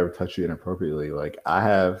 has anyone ever touched you inappropriately? Like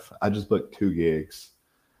I just booked 2 gigs.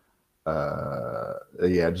 I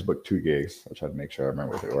just booked 2 gigs. I tried to make sure I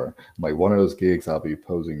remember what they were. Like one of those gigs I'll be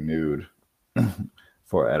posing nude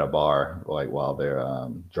for at a bar, like while they're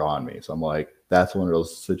drawing me. So I'm like, that's one of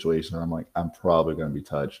those situations where I'm like, I'm probably gonna be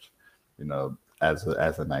touched, as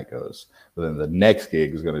the night goes. But then the next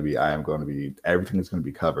gig is gonna be everything is gonna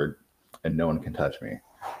be covered and no one can touch me.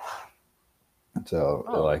 So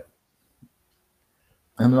like,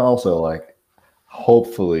 and then also like,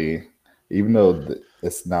 hopefully, even though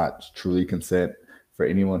it's not truly consent, for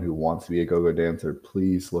anyone who wants to be a go-go dancer,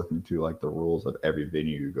 please look into like the rules of every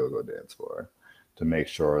venue you go-go dance for, to make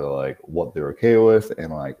sure like what they're okay with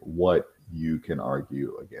and like what you can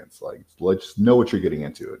argue against. Like, let's know what you're getting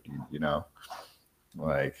into.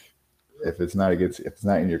 Like if it's not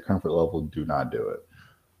in your comfort level, do not do it.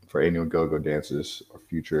 For any go-go dancers, or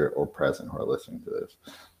future or present, who are listening to this.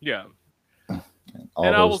 Yeah.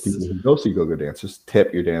 And all those people who go see go-go dancers,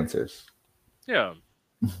 tip your dancers. Yeah.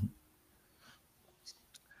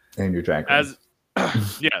 And your drag queens.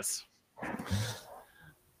 Yes.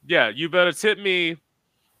 Yeah, you better tip me.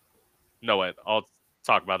 No, wait, I'll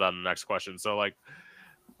talk about that in the next question. So, like,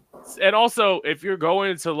 and also, if you're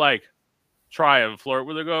going to, like, try and flirt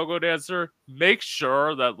with a go-go dancer, make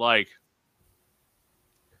sure that, like,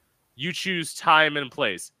 you choose time and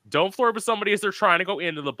place. Don't flirt with somebody as they're trying to go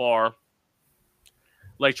into the bar,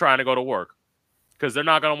 like trying to go to work, because they're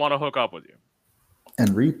not going to want to hook up with you.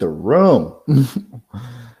 And read the room.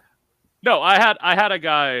 No, I had a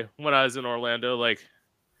guy when I was in Orlando. Like,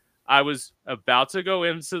 I was about to go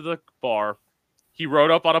into the bar. He rode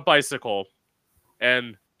up on a bicycle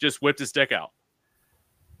and just whipped his dick out.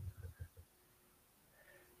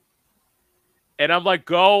 And I'm like,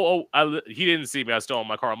 go. He didn't see me. I was still in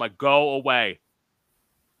my car. I'm like, go away.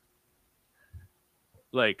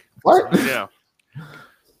 Like, what? Yeah.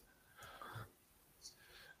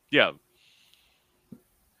 Yeah.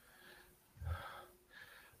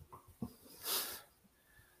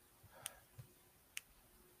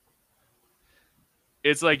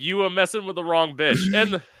 It's like you were messing with the wrong bitch.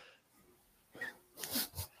 And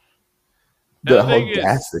the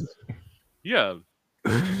audacity. Yeah.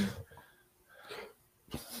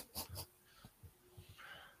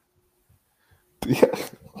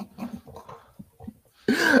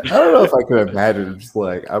 I don't know if I could imagine just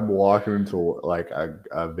like I'm walking into like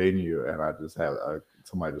a venue and I just have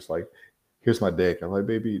somebody just like, here's my dick. I'm like,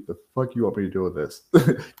 baby, the fuck you want me to do with this?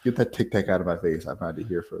 Get that tic tac out of my face. I'm not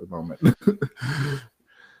here for the moment.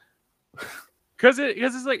 Because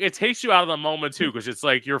it's like it takes you out of the moment too. Because it's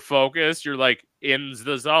like you're focused. You're like in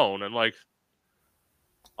the zone, and like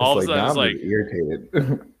all of a sudden it's like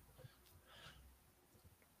irritated.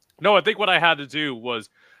 No, I think what I had to do was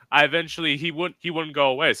I eventually he wouldn't go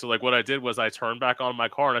away. So like what I did was I turned back on my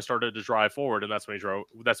car and I started to drive forward, and that's when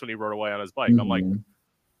he rode away on his bike. Mm-hmm. I'm like,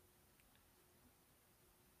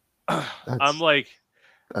 I'm That's like,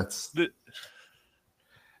 that's the,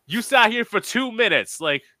 you sat here for 2 minutes.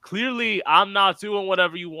 Like, clearly, I'm not doing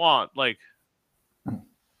whatever you want. Like,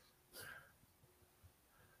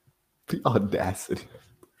 the audacity.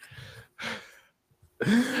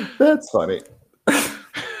 That's funny.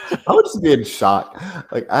 I would just be in shock.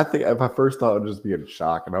 Like I think if I first thought I would just be in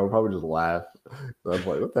shock, and I would probably just laugh. So I'm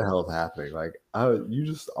like, "What the hell is happening?" Like, you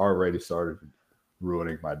just already started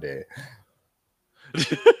ruining my day.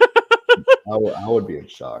 I would be in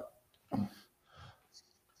shock.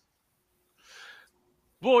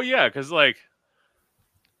 well, yeah, because like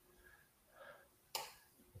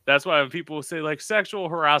that's why when people say like sexual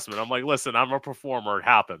harassment, I'm like, listen, I'm a performer. It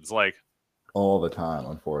happens. Like All the time,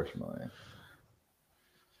 unfortunately.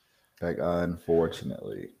 Like,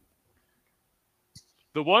 unfortunately.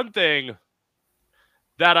 the one thing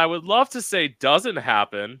that I would love to say doesn't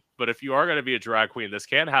happen, but if you are going to be a drag queen, this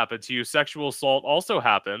can happen to you. Sexual assault also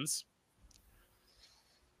happens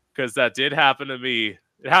because that did happen to me.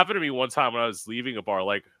 It happened to me one time when I was leaving a bar.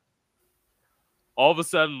 Like all of a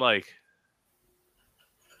sudden, like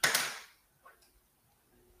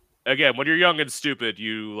again, when you're young and stupid,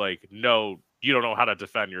 you like know you don't know how to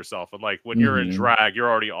defend yourself, and like when you're in Mm-hmm. drag, you're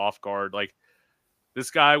already off guard. Like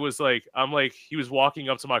this guy was like, I'm like, he was walking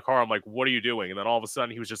up to my car. I'm like, what are you doing? And then all of a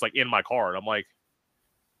sudden, he was just like in my car, and I'm like,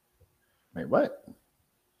 Wait, what?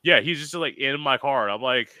 yeah, he's just like in my car. And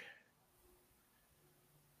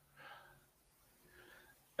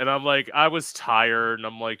I'm like, I was tired, and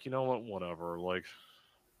I'm like, you know what, whatever. Like,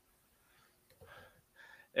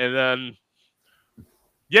 and then,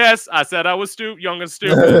 yes, I said I was young and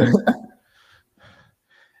stupid.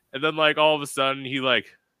 And then, like, all of a sudden, he like,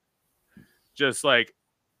 just like,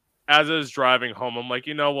 as I was driving home, I'm like,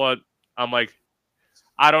 you know what? I'm like,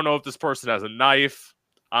 I don't know if this person has a knife.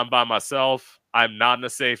 I'm by myself. I'm not in a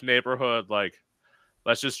safe neighborhood. Like,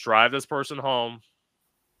 let's just drive this person home.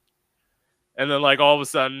 And then, like, all of a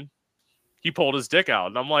sudden, he pulled his dick out,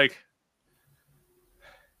 and I'm like,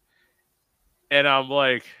 and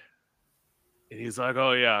he's like,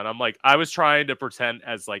 oh yeah, and I'm like, I was trying to pretend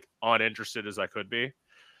as like uninterested as I could be,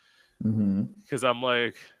 Mm-hmm. because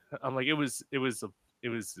it was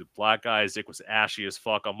the black guy's dick was ashy as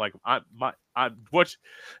fuck. I'm like, what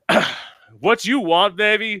what you want,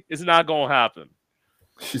 baby, is not gonna happen.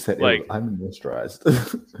 She said it was Like,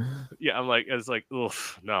 unmoisturized. yeah, I'm like, it's like, ugh,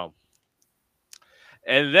 no.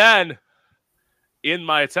 And then in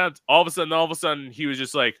my attempt, all of a sudden, he was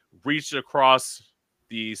just like reached across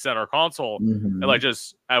the center console and Mm-hmm. like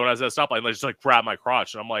just when I was at a stoplight, like just like grabbed my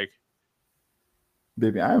crotch, and I'm like,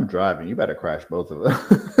 Baby, I am driving. You better crash both of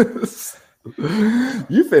us.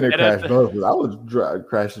 You finna and crash both of us. I was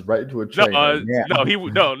crashes right into a no, train. Like, no, yeah.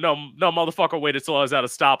 no, motherfucker waited till I was at a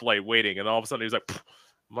stoplight waiting, and all of a sudden he was like,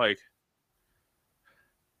 I'm like,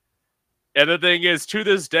 and the thing is, to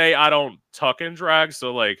this day, I don't tuck and drag,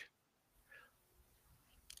 so like,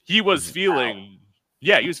 he was Ow. feeling,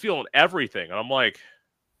 yeah, he was feeling everything, and I'm like,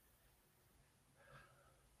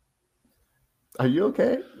 Are you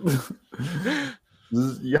okay?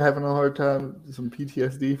 You having a hard time? Some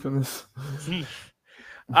PTSD from this?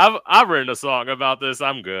 I've written a song about this.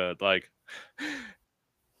 I'm good, like,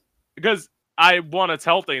 because I want to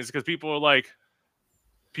tell things because people are like,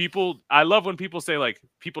 I love when people say like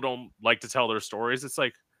people don't like to tell their stories. It's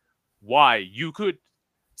like, why?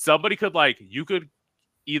 Somebody could like, you could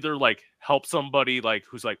either like help somebody like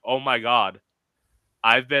who's like, oh my god,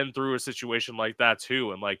 I've been through a situation like that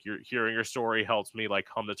too, and like you're hearing your story helps me like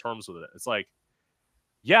come to terms with it. It's like,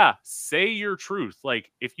 yeah, say your truth.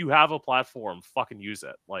 Like if you have a platform, fucking use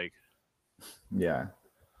it. Like, Yeah.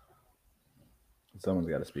 Someone's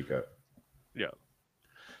got to speak up. yeah.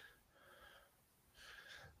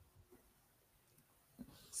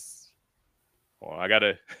 Well, I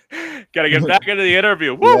gotta get back into the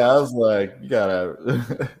interview. Woo! Yeah, I was like, you gotta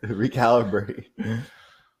recalibrate.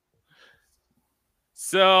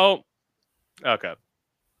 So, okay.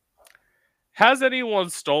 Has anyone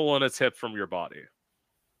stolen a tip from your body?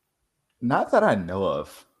 Not that I know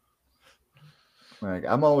of. Like,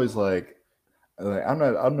 I'm always like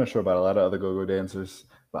I'm not sure about a lot of other go-go dancers,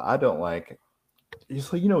 but I don't like.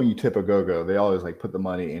 Just like, when you tip a go-go, they always like put the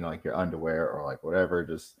money in like your underwear or like whatever.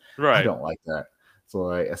 Just I Right. don't like that. So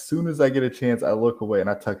like as soon as I get a chance, I look away and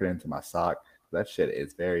I tuck it into my sock. That shit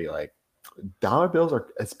is very like dollar bills are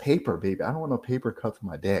it's paper, baby. I don't want no paper cut to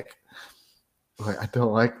my dick. Like I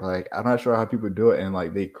don't like I'm not sure how people do it, and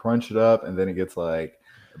like they crunch it up and then it gets like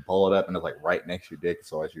balled up and it's like right next to your dick.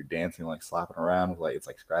 So as you're dancing, like slapping around, like it's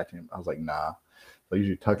like scratching. I was like, nah. So I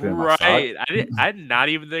usually tuck it in my sock. Right. I did not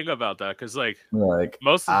even think about that because like Like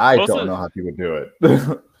most I most don't of know how people do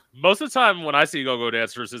it. most of the time when I see go-go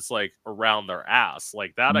dancers, it's like around their ass.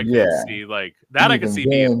 Like that I can Yeah. see like that I can Even see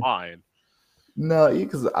being then, fine. no,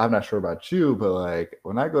 because I'm not sure about you, but like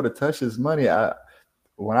when I go to touch this money,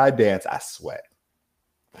 when I dance, I sweat.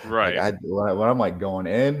 Like Right. when I'm like going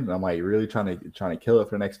in, and I'm like really trying to kill it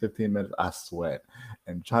for the next 15 minutes. I sweat,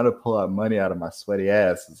 and trying to pull out money out of my sweaty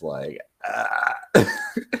ass is like, ah.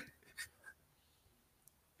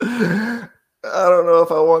 I don't know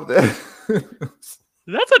if I want that.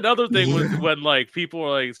 That's another thing with when like people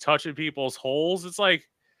are like touching people's holes. It's like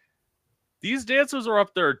these dancers are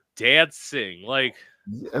up there dancing. Like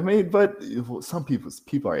I mean, but some people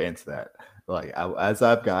are into that. Like as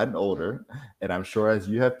I've gotten older, and I'm sure as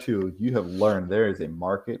you have too, you have learned there is a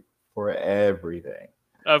market for everything.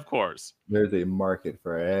 of course. There's a market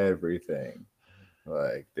for everything.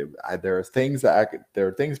 Like there are things that there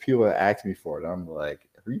are things people have asked me for, and I'm like,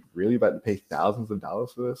 are you really about to pay thousands of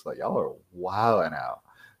dollars for this? Like y'all are wilding out.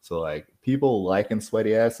 So like people liking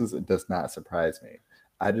sweaty asses, it does not surprise me.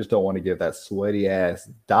 I just don't want to give that sweaty ass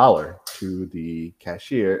dollar to the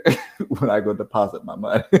cashier when I go deposit my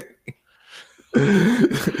money.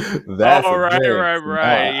 That's Oh a right, thing. right, So now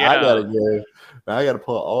right. I Yeah. gotta give. I gotta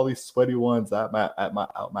pull all these sweaty ones out my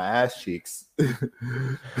ass cheeks.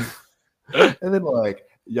 And then like,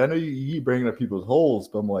 yeah, I know you keep bringing up people's holes,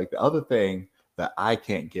 but I'm like the other thing that I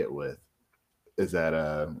can't get with is that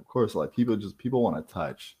of course like people want to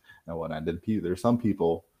touch and whatnot. Then there's some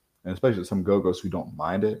people, and especially some go-go's who don't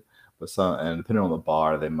mind it, but some and depending on the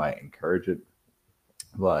bar, they might encourage it.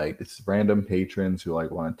 Like it's random patrons who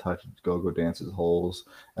like want to touch go-go dancers' holes,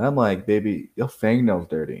 and I'm like, baby, your fingernails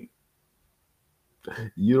dirty.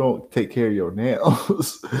 You don't take care of your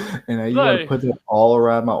nails, and now you want to Like put them all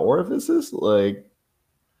around my orifices, like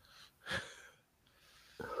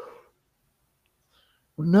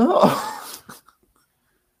no.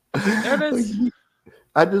 and Like, it's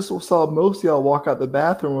I just saw most of y'all walk out the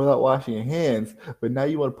bathroom without washing your hands, but now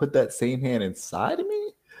you want to put that same hand inside of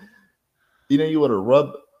me? You know, you want to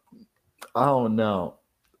rub. I don't know.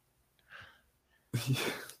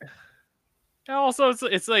 and also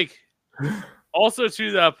it's like also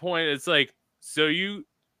to that point, it's like so you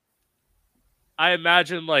I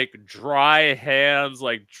imagine like dry hands,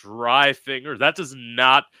 like dry fingers. That does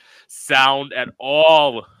not sound at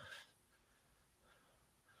all At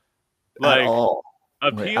like all.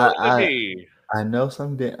 Like appealing to me. I know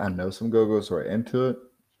some go-go's who are into it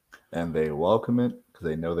and they welcome it because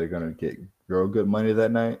they know they're gonna get real good money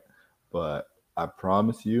that night. But I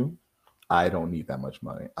promise you, I don't need that much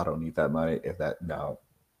money. I don't need that money. If that no,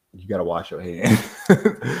 you gotta wash your hands.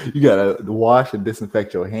 You gotta wash and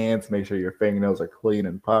disinfect your hands. Make sure your fingernails are clean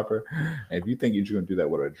and proper. And if you think you're gonna do that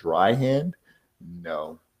with a dry hand,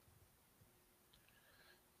 no,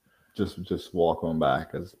 just walk on by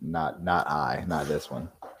because not this one.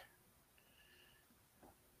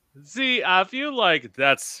 See, I feel like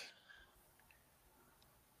that's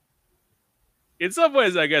in some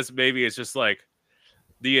ways, I guess maybe it's just like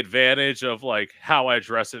the advantage of like how I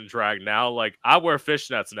dress in drag now. Like I wear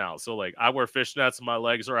fishnets now. So like I wear fishnets, my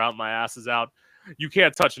legs are out, my ass is out. You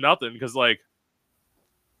can't touch nothing because like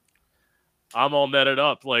I'm all netted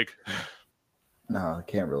up. Like No, I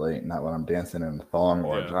can't relate. Not when I'm dancing in a thong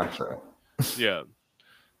or a yeah. drag show. Yeah.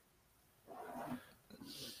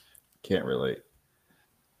 Can't relate.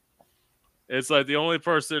 It's like the only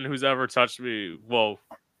person who's ever touched me, well,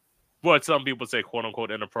 what some people say quote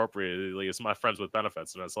unquote inappropriately is my friends with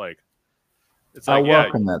benefits. And it's I like, yeah,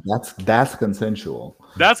 welcome that. That's consensual.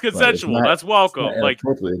 that's Like consensual. That's it's not welcome. Like,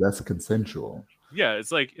 inappropriate. That's consensual. yeah,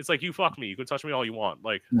 it's like you fuck me. You can touch me all you want.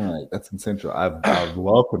 Like, Like that's consensual. I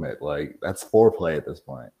welcome it. Like that's foreplay at this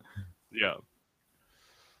point. yeah.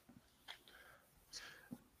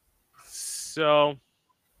 So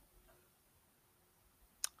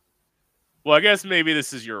well, I guess maybe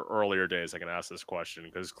this is your earlier days I can ask this question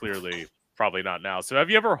because clearly probably not now. So have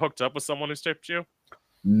you ever hooked up with someone who's tipped you?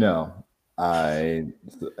 No, I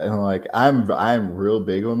and like I'm real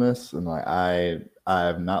big on this, and like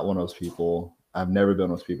I'm not one of those people. I've never been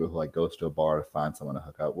one of those people who like goes to a bar to find someone to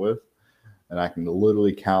hook up with, and I can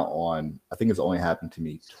literally count on. I think it's only happened to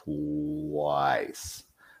me twice.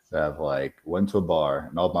 That I've like went to a bar,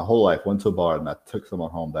 and all my whole life went to a bar, and I took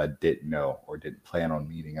someone home that I didn't know or didn't plan on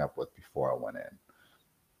meeting up with before I went in.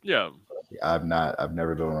 Yeah. I've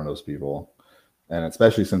never been one of those people, and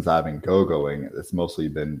especially since I've been go-going, it's mostly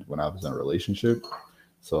been when I was in a relationship.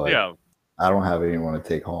 So like, Yeah. I don't have anyone to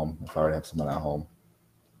take home if I already have someone at home.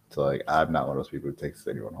 So like, I'm not one of those people who takes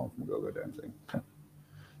anyone home from go-go dancing.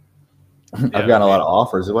 I've Yeah. I gotten a lot mean, of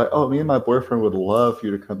offers. They're like, "Oh, me and my boyfriend would love for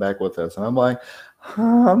you to come back with us," and I'm like,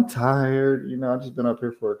 I'm tired. I've just been up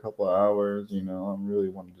here for a couple of hours. I'm really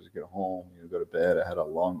wanting to just get home. Go to bed. I had a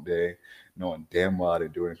long day, knowing damn well I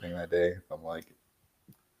didn't do anything that day. I'm like,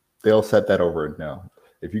 they'll set that over a no.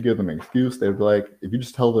 If you give them an excuse, they're like, if you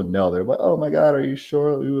just tell them no, they're like, oh my God, are you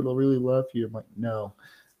sure? We would really love you. I'm like, no.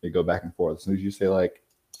 They go back and forth. As soon as you say, like,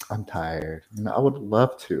 I'm tired, I would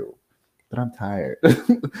love to, but I'm tired.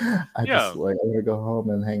 I Yeah. just like, I want to go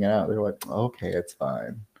home and hang out. They're like, okay, it's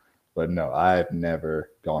fine. But no, I've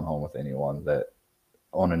never gone home with anyone that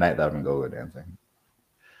on a night that I've been go-go dancing.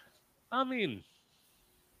 I mean,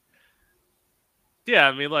 yeah,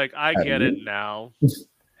 I mean, like, I Have get it you? now.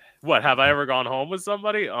 What, have I ever gone home with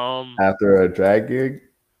somebody? After a drag gig?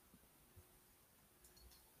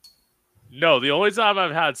 No, the only time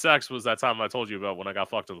I've had sex was that time I told you about when I got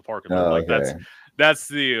fucked in the parking lot. Oh, Like, okay. that's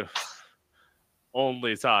the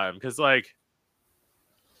only time. Because, like,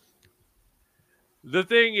 the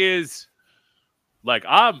thing is, like,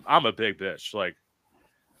 I'm a big bitch. Like,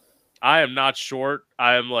 I am not short.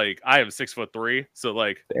 I am 6'3". So,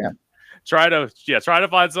 like, Damn. try to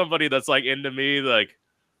find somebody that's like into me, like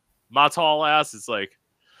my tall ass. It's like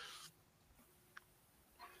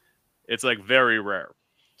very rare.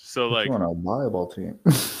 So Put you like, on a volleyball team.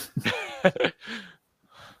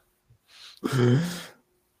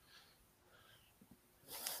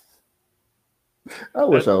 I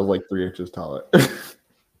wish and I was like 3 inches taller.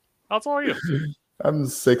 how tall are you? I'm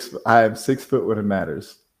six. I am 6 foot when it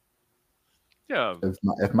matters. Yeah,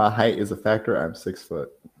 If my height is a factor, I'm 6 foot.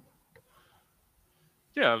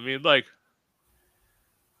 yeah. I mean, like,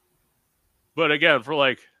 but again, for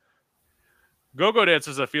like go-go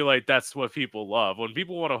dancers, I feel like that's what people love. When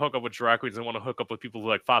people want to hook up with drag queens, they want to hook up with people who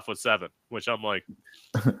are like 5'7", which I'm like,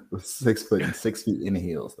 6 foot and 6 feet in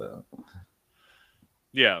heels, though.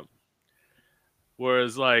 yeah.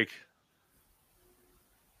 Whereas like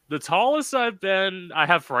the tallest I've been, I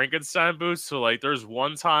have Frankenstein boots. So like, there's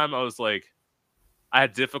one time I was like, I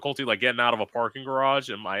had difficulty like getting out of a parking garage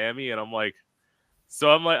in Miami, and I'm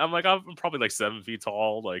probably like 7 feet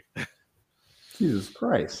tall, like Jesus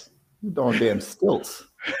Christ, you on damn stilts.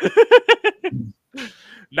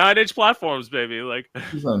 9-inch platforms, baby. Like,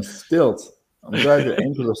 He's on stilts. I'm glad your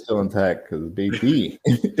ankles are still intact, because baby,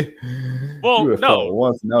 you well, would have no, fell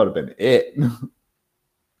once, and that would have been it.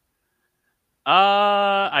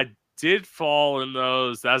 I did fall in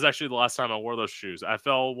those. That was actually the last time I wore those shoes. I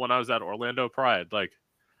fell when I was at Orlando Pride. Like,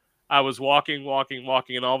 I was walking,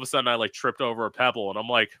 and all of a sudden I like tripped over a pebble, and I'm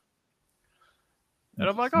like, I'm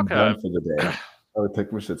okay, done for the day. I would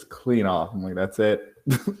take my shits clean off. I'm like, that's it.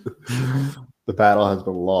 The battle has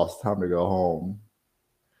been lost. Time to go home.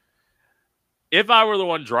 if I were the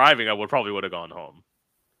one driving, I would have gone home.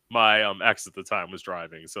 My ex at the time was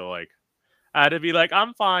driving, so like I had to be like,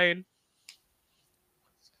 I'm fine.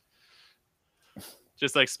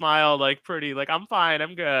 Just like smile, like pretty, like I'm fine,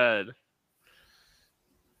 I'm good.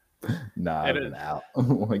 Nah, And I've been out.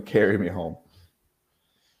 Like, carry me home.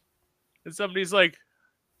 and somebody's like,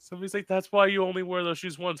 that's why you only wear those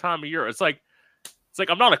shoes one time a year. It's like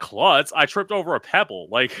I'm not a klutz. I tripped over a pebble.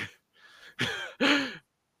 Like,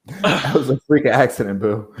 That was a freak accident,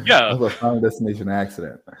 boo. yeah, That was a final destination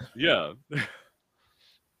accident. yeah.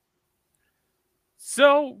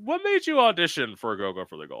 So, what made you audition for Gogo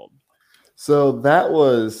for the Gold? So that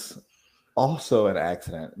was also an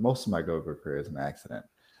accident. Most of my go-go career is an accident.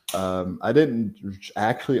 I didn't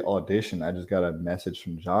actually audition. I just got a message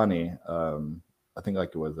from Johnny. I think like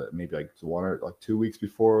it was maybe like 1 or 2 weeks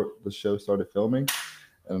before the show started filming,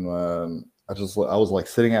 and I was like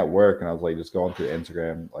sitting at work, and I was like just going through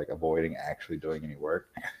Instagram, like avoiding actually doing any work.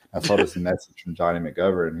 I saw this message from Johnny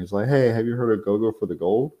McGovern, and he's like, "Hey, have you heard of Go for the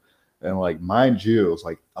Gold?" And like, mind you, it was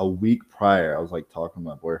like a week prior. I was like talking to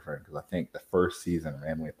my boyfriend, because I think the first season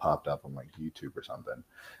randomly popped up on like YouTube or something.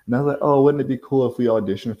 And I was like, "Oh, wouldn't it be cool if we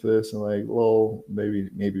auditioned for this?" And like, well, maybe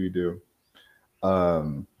we do.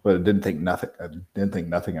 But I didn't think nothing. I didn't think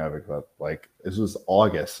nothing of it. But like, this was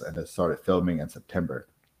August, and it started filming in September.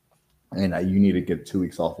 And you need to get 2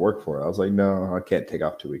 weeks off work for it. I was like, no, I can't take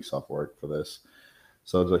off 2 weeks off work for this.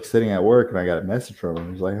 So I was like sitting at work, and I got a message from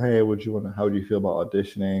him. He's like, "Hey, how would you feel about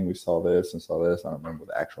auditioning? We saw this and saw this." I don't remember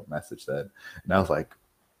what the actual message said. And I was like,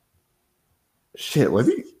 shit, let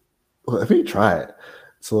me try it.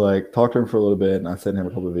 So like talked to him for a little bit, and I sent him a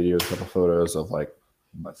couple of videos, a couple of photos of like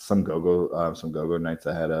some go-go nights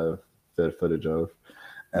I had a bit of footage of.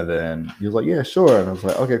 And then he was like, "Yeah, sure." And I was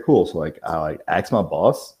like, "Okay, cool." So like I like asked my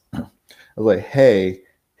boss. I was like, hey,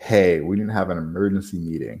 we need to have an emergency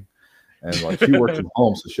meeting. And like she works from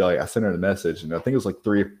home, so I sent her a message, and I think it was like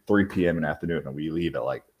 3 p.m. in the afternoon, and we leave at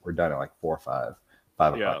like we're done at like 4 or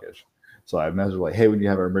 5 Yeah, o'clock ish. So I messaged her like, "Hey, when you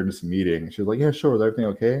have our emergency meeting?" She was like, "Yeah, sure. Is everything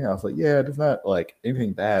okay?" And I was like, "Yeah, it's not like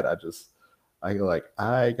anything bad.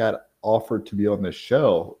 I got offered to be on this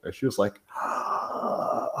show." And she was like,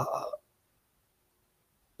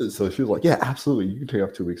 so she was like, "Yeah, absolutely. You can take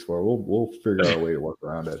off 2 weeks for it. We'll figure out a way to work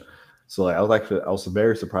around it." So like, I was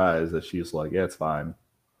very surprised that she's like, "Yeah, it's fine."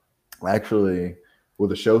 Actually,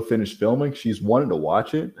 with the show finished filming, she's wanted to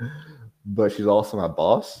watch it, but she's also my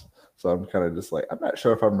boss. So I'm kind of just like, I'm not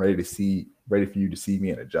sure if I'm ready for you to see me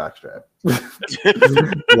in a jockstrap. Like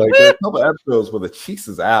there are a couple episodes where the cheese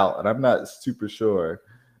is out, and I'm not super sure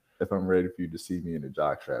if I'm ready for you to see me in a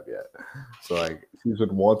jockstrap yet. So like she's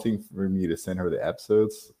been wanting for me to send her the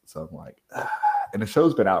episodes. So I'm like, and the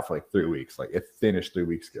show's been out for like 3 weeks. Like it finished 3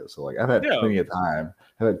 weeks ago. So like I've had Yeah. plenty of time.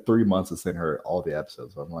 I've had 3 months to send her all the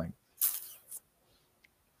episodes. So I'm like,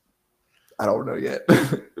 I don't know yet.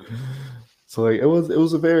 So like it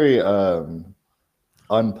was a very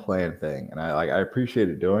unplanned thing, and I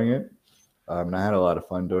appreciated doing it. And I had a lot of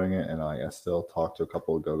fun doing it, and like I still talked to a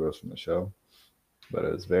couple of Go-Go's from the show, but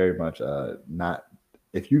it was very much not.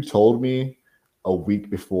 If you told me a week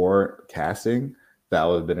before casting that I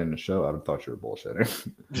would have been in the show, I would have thought you were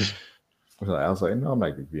bullshitting. I was like, no, I'm not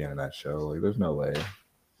gonna be in that show. Like, there's no way.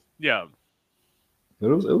 Yeah. It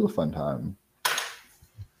was a fun time,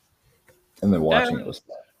 and then watching it was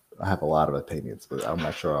fun. I have a lot of opinions, but I'm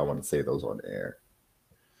not sure I want to say those on air.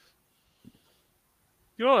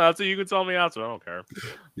 You don't have to. You can tell me after. I don't care.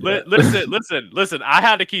 Yeah. Listen. I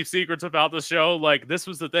had to keep secrets about the show. Like, this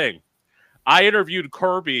was the thing. I interviewed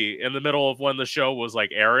Kirby in the middle of when the show was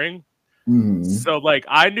like airing. So like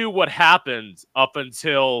I knew what happened up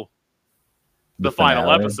until the final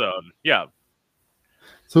finale. episode. Yeah.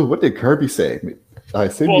 So what did Kirby say? I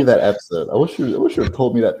sent you that episode. I wish you had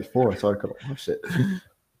told me that before so I could have watched it.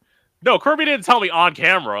 No, Kirby didn't tell me on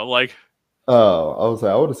camera. Like, oh, I was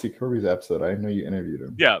like, I want to see Kirby's episode. I didn't know you interviewed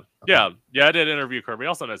him. Yeah. I did interview Kirby.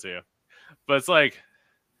 I'll send it to you. But it's like,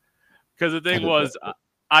 because the thing was,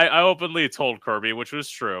 I openly told Kirby, which was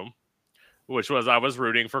true, which was I was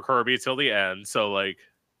rooting for Kirby till the end. So like,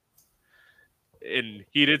 and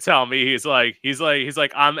he did tell me he's like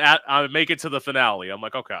I make it to the finale. I'm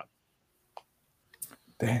like, okay.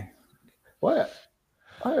 Dang. Why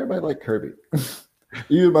everybody like Kirby?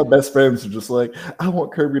 Even my best friends are just like, I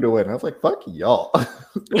want Kirby to win. I was like, fuck y'all.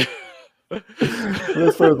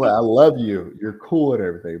 This friend's like, I love you. You're cool and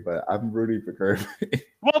everything, but I'm rooting for Kirby.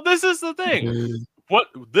 Well, this is the thing. What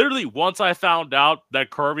literally once I found out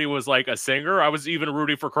that Kirby was like a singer, I was even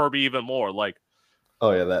rooting for Kirby even more. Like,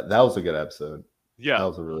 oh yeah, that was a good episode. Yeah, that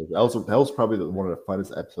was probably one of the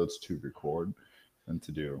funnest episodes to record and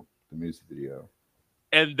to do the music video.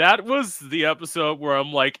 And that was the episode where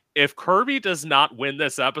I'm like, if Kirby does not win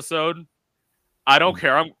this episode, I don't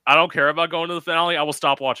care. I don't care about going to the finale. I will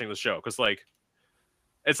stop watching the show because, like,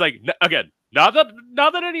 it's like again, not that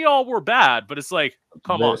any of y'all were bad, but it's like,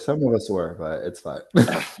 come on. Some of us were, but it's fine.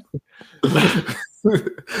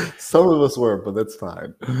 Some of us were, but that's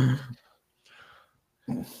fine.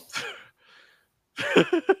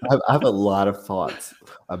 I have a lot of thoughts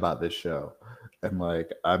about this show. And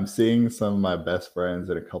like I'm seeing some of my best friends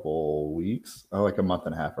in a couple weeks, like a month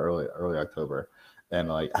and a half, early October, and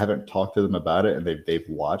like I haven't talked to them about it, and they've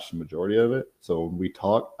watched the majority of it. So when we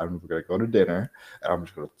talk, I'm gonna go to dinner, and I'm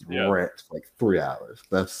just gonna rant for like 3 hours.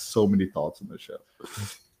 That's so many thoughts on the show.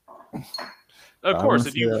 Of course,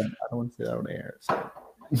 I don't want to say that on air. So.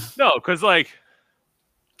 No, because like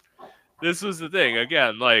this was the thing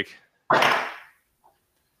again, like.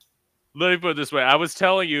 Let me put it this way. I was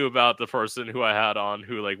telling you about the person who I had on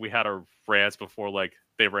who, like, we had a rant before, like,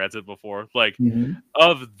 they ranted before. Like,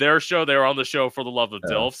 of their show, they were on the show for the love of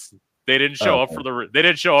DILFs. They didn't show up for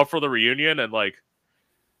the reunion, and, like,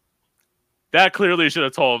 that clearly should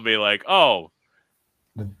have told me, like, oh.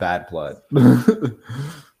 Bad blood.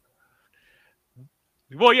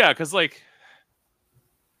 Well, yeah, because, like,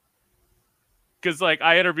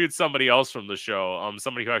 I interviewed somebody else from the show,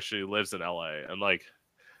 somebody who actually lives in LA, and, like,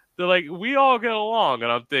 they're like, we all get along.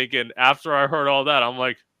 And I'm thinking, after I heard all that, I'm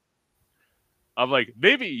like,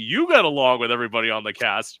 maybe you get along with everybody on the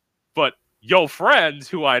cast, but your friend,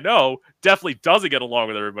 who I know, definitely doesn't get along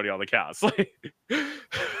with everybody on the cast.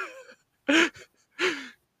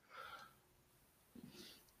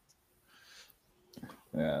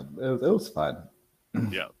 Yeah, it was fun.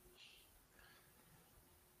 Yeah.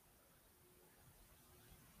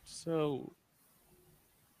 So,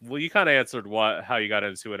 well, you kind of answered how you got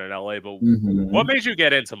into it in LA, but what made you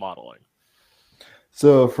get into modeling?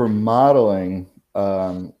 So for modeling,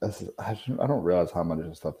 I don't realize how much of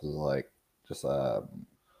this stuff is like just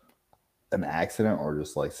an accident or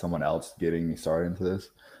just like someone else getting me started into this.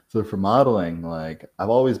 So for modeling, like I've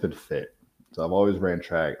always been fit. So I've always ran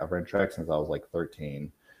track. I've ran track since I was like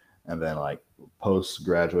 13. And then like post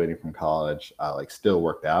graduating from college, I like still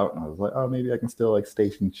worked out and I was like, oh, maybe I can still like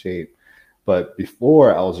stay in shape. But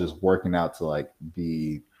before I was just working out to like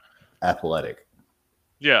be athletic.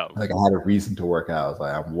 Yeah. Like I had a reason to work out. I was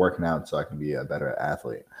like, I'm working out so I can be a better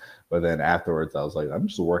athlete. But then afterwards, I was like, I'm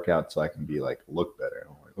just work out so I can be like look better.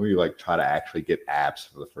 Like, let me like try to actually get abs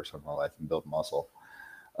for the first time in my life and build muscle.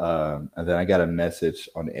 And then I got a message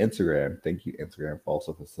on Instagram. Thank you, Instagram, for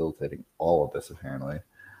also facilitating all of this. Apparently,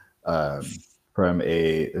 um, from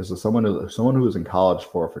someone who was in college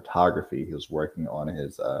for photography. He was working on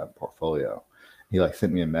his portfolio. He like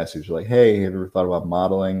sent me a message like, "Hey, have you ever thought about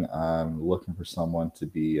modeling? I'm looking for someone to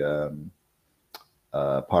be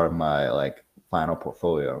part of my like final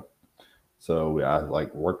portfolio." So I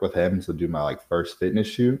like worked with him to do my like first fitness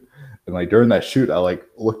shoot, and like during that shoot, I like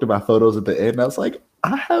looked at my photos at the end, and I was like,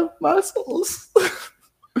 I have muscles.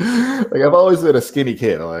 Like I've always been a skinny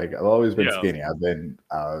kid. Like I've always been Yeah. skinny. I've been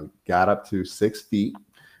got up to 6 feet,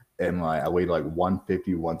 and like I weighed like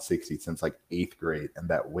 150, 160 since like eighth grade, and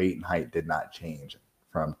that weight and height did not change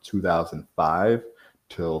from 2005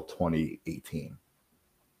 till 2018.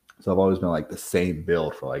 So I've always been like the same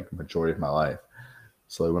build for like the majority of my life.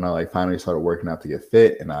 So when I like finally started working out to get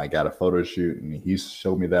fit, and I got a photo shoot, and he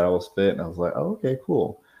showed me that I was fit, and I was like, oh, okay,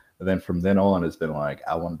 cool. And then from then on, it's been like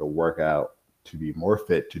I wanted to work out to be more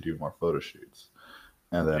fit to do more photo shoots.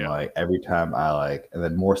 And then Yeah. like every time I like, and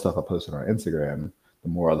then more stuff I posted on Instagram, the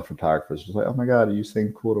more other photographers was like, oh my god, you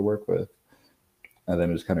seem cool to work with. And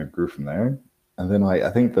then it just kind of grew from there. And then like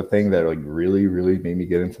I think the thing that like really really made me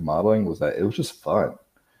get into modeling was that it was just fun.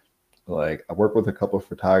 Like I work with a couple of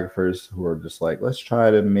photographers who are just like, let's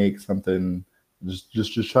try to make something,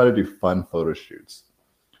 just try to do fun photo shoots,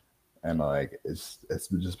 and like it's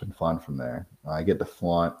just been fun from there. I get to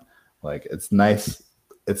flaunt, like it's nice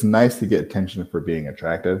to get attention for being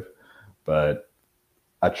attractive, but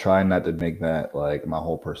I try not to make that like my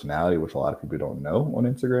whole personality, which a lot of people don't know on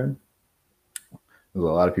Instagram. Because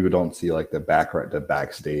a lot of people don't see like the background, the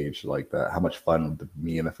backstage, like the how much fun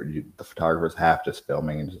me and the photographers have just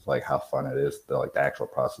filming, and just like how fun it is, the like the actual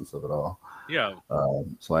process of it all. Yeah.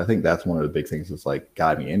 So I think that's one of the big things that's like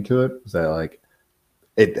got me into it. Is that like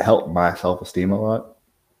it helped my self esteem a lot,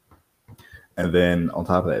 and then on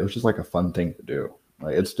top of that, it was just like a fun thing to do.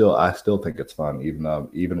 Like it's still, I still think it's fun, even though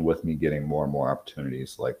even with me getting more and more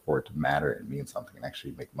opportunities, like for it to matter and mean something and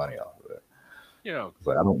actually make money off of it. Yeah. 'Cause,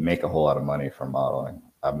 like I don't make a whole lot of money from modeling.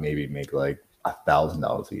 I maybe make like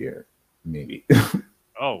 $1,000 a year, maybe.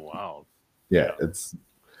 Oh wow. Yeah, Yeah.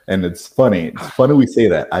 it's funny. It's funny we say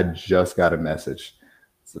that. I just got a message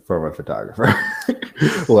from a photographer,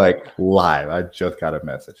 like live. I just got a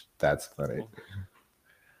message. That's funny.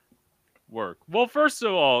 Work. Well, first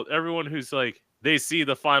of all, everyone who's like they see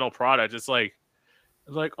the final product, it's like,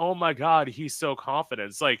 oh my god, he's so confident.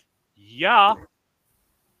 It's like, yeah,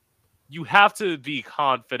 you have to be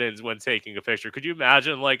confident when taking a picture. Could you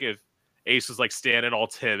imagine like if Ace was like standing all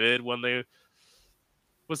timid when they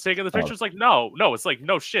was taking the Oh, pictures? Like, no, no, it's like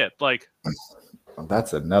no shit. Like,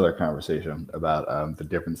 that's another conversation about the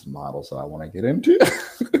difference in models that I want to get into.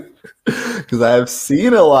 Because I've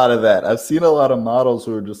seen a lot of that. I've seen a lot of models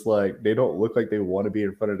who are just like, they don't look like they want to be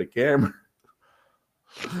in front of the camera.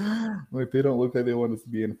 Like they don't look like they want us to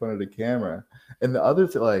be in front of the camera. And the other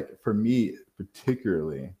thing, like for me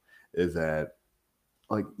particularly, is that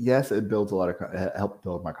like yes, it builds a lot of it helped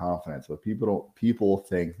build my confidence, but people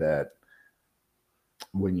think that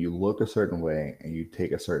when you look a certain way and you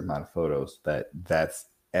take a certain amount of photos, that's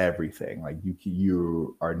everything. Like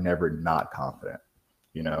you are never not confident,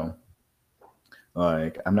 you know.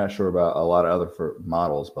 Like I'm not sure about a lot of other for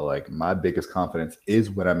models, but like my biggest confidence is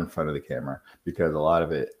when I'm in front of the camera, because a lot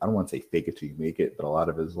of it, I don't want to say fake it till you make it, but a lot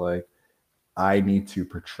of it is like I need to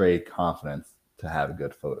portray confidence to have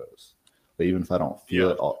good photos. But even if I don't feel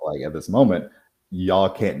yeah, it all, like at this moment, y'all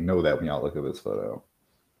can't know that when y'all look at this photo,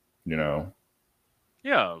 you know.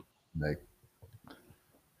 yeah, Like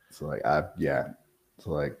so, like I yeah. So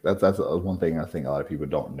like that's one thing I think a lot of people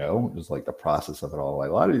don't know, is like the process of it all. Like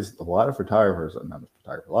a lot of photographers, not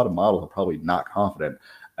photographers, a lot of models are probably not confident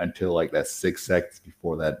until like that 6 seconds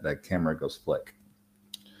before that camera goes flick.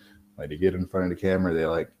 Like to get in front of the camera, they're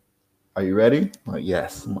like, "Are you ready?" I'm like,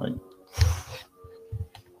 yes. I'm like,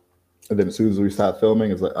 and then as soon as we stop filming,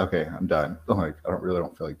 it's like, okay, I'm done. I'm like, I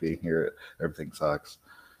don't feel like being here. Everything sucks.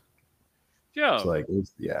 yeah, So like,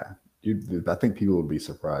 yeah, I think people would be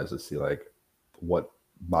surprised to see like what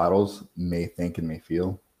models may think and may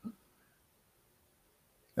feel,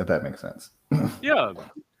 if that makes sense. yeah.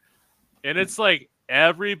 And it's like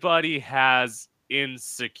everybody has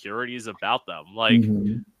insecurities about them. Like,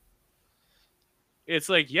 Hmm. it's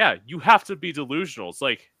like, yeah, you have to be delusional. It's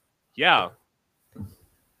like, yeah,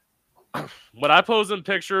 when I pose in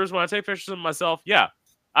pictures, when I take pictures of myself, yeah,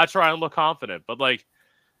 I try and look confident. But like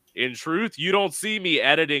in truth, you don't see me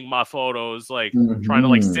editing my photos, like trying to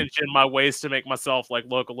like Hmm. cinch in my waist to make myself like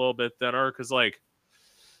look a little bit thinner. Cause like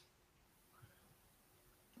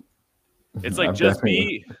it's like I've just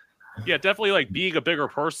definitely, be yeah, definitely like being a bigger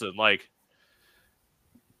person. Like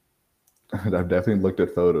I've definitely looked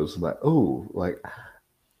at photos like, oh, like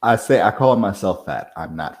I call myself fat.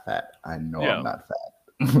 I'm not fat. I know I'm yeah. not fat.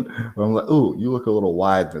 But I'm like, oh, you look a little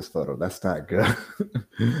wide in this photo. That's not good.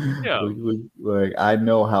 Yeah. Like, I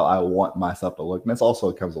know how I want myself to look. And that's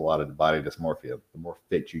also comes a lot of body dysmorphia. The more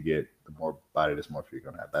fit you get, the more body dysmorphia you're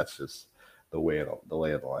gonna have. That's just the lay of the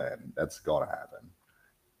land. That's gonna happen.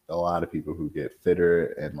 A lot of people who get fitter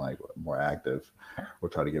and like more active or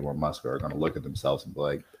try to get more muscular are gonna look at themselves and be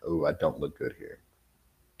like, oh, I don't look good here.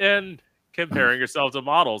 And comparing yourself to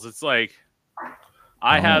models, it's like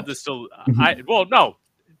I had Don't. this no,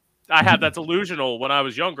 I had that delusional when I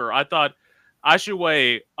was younger. I thought I should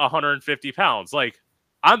weigh 150 pounds.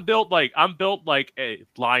 I'm built like a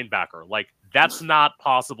linebacker. Like that's not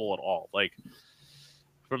possible at all. Like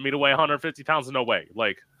for me to weigh 150 pounds, no way.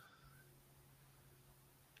 Like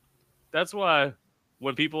that's why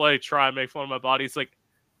when people like try and make fun of my body, it's like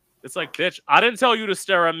bitch, I didn't tell you to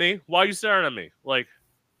stare at me. Why are you staring at me? Like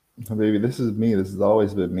Baby, this is me. This has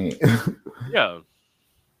always been me. yeah.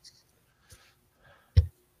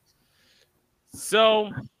 So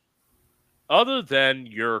other than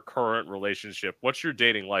your current relationship, what's your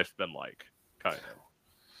dating life been like? Kind of.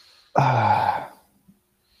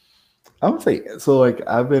 I would say so. Like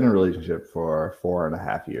I've been in a relationship for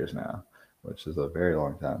 4.5 years now, which is a very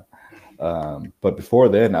long time. But before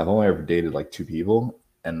then, I've only ever dated like two people,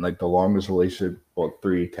 and like the longest relationship, well,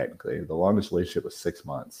 three technically. The longest relationship was 6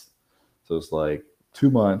 months. So it's like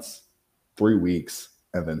 2 months, 3 weeks,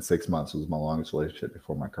 and then 6 months was my longest relationship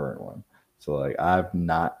before my current one. So like I've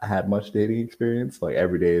not had much dating experience. Like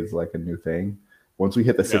every day is like a new thing. Once we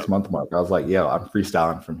hit the Yeah. 6 month mark, I was like, "Yo, I'm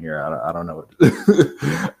freestyling from here. I don't know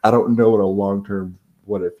what I don't know what a long term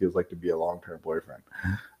what it feels like to be a long term boyfriend."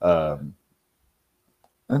 Um,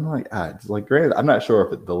 and like, it's like, granted, I'm not sure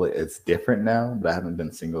if it's different now, but I haven't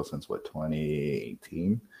been single since what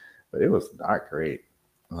 2018. But it was not great.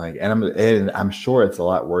 Like, and I'm sure it's a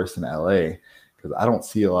lot worse in LA because I don't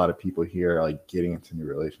see a lot of people here like getting into new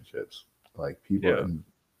relationships. Like people Yeah. in,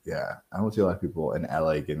 yeah, I don't see a lot of people in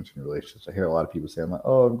LA getting into new relationships. I hear a lot of people saying like,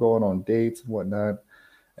 "Oh, I'm going on dates and whatnot."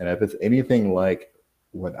 And if it's anything like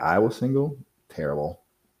when I was single, terrible.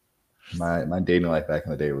 My dating life back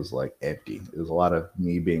in the day was like empty. It was a lot of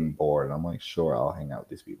me being bored. And I'm like, sure, I'll hang out with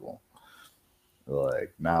these people.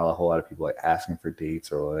 Like now, a whole lot of people like asking for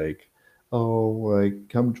dates or like, oh, like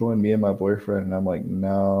come join me and my boyfriend. And I'm like,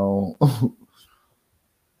 no. and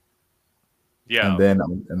Yeah. then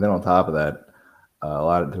and then on top of that,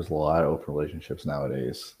 there's a lot of open relationships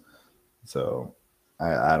nowadays. So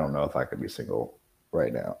I don't know if I could be single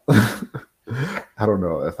right now. I don't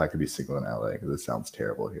know if I could be single in LA because it sounds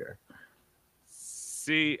terrible here.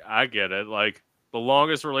 See, I get it. Like the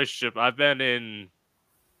longest relationship I've been in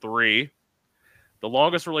 3. The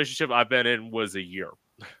longest relationship I've been in was a year.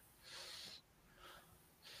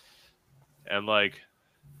 And like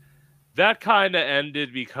that kind of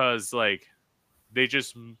ended because like they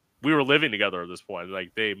just we were living together at this point.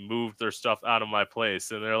 Like they moved their stuff out of my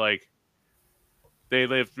place and they're like they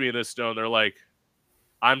left me in this stone. They're like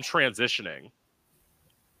I'm transitioning.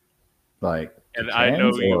 Like to And I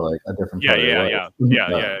know trans you. or like a different Yeah, part of their yeah, life.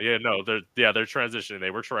 yeah. Yeah. No, they're transitioning.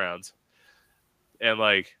 They were trans. And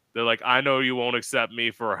like they're like I know you won't accept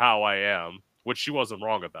me for how I am, which she wasn't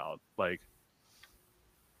wrong about. Like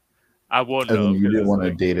I wouldn't As in, have you because didn't it's want to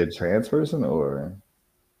like, date a trans person, or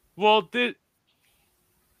well, I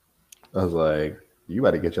was like, you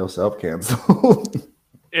got to get yourself canceled.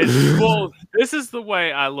 this is the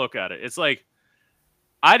way I look at it. It's like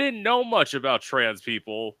I didn't know much about trans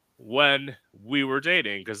people when we were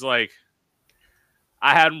dating because like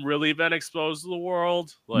I hadn't really been exposed to the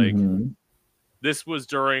world. Like Hmm. this was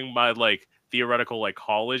during my like theoretical like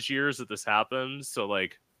college years that this happened. So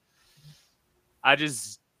like I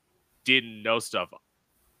just didn't know stuff.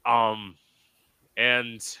 Um,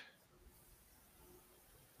 and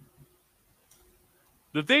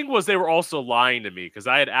the thing was, they were also lying to me because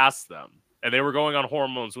I had asked them, and they were going on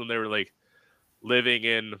hormones when they were like living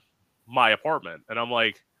in my apartment, and I'm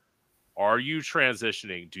like, "Are you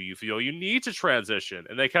transitioning? Do you feel you need to transition?"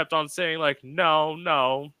 And they kept on saying like, "No,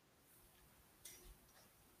 no."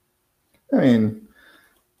 I mean,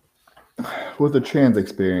 with the trans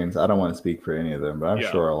experience, I don't want to speak for any of them, but I'm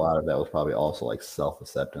Yeah, sure a lot of that was probably also like self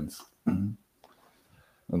acceptance and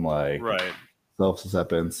like right. self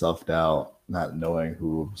acceptance, self doubt, not knowing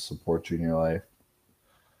who supports you in your life.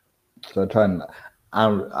 So I'm trying.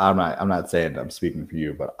 I'm not saying I'm speaking for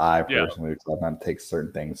you, but I Yeah, personally sometimes take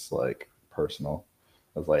certain things like personal.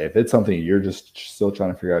 It's like if it's something you're just still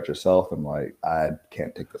trying to figure out yourself, and like I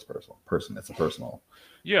can't take this personal. It's a personal.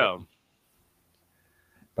 yeah,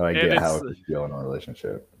 But I and get how it's it could feel in a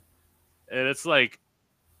relationship. like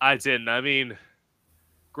I didn't. I mean,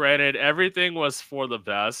 granted, everything was for the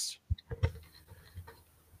best.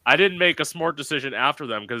 I didn't make a smart decision after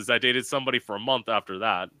them because I dated somebody for a month after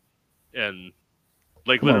that, and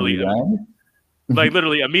like Come on, rewind.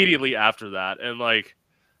 literally immediately after that, and like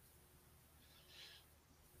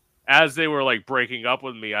as they were like breaking up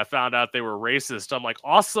with me, I found out they were racist. I'm like,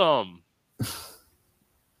 awesome,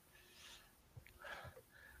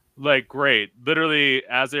 like great. Literally,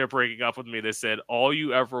 as they were breaking up with me, they said, "All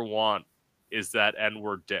you ever want is that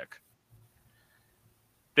N-word dick."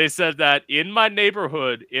 They said that in my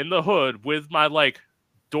neighborhood, in the hood, with my like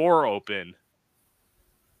door open.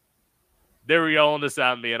 They were yelling this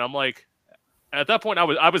at me, and I'm like, at that point,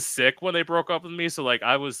 I was sick when they broke up with me, so like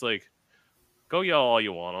I was like, go yell all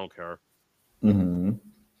you want, I don't care. Mm-hmm.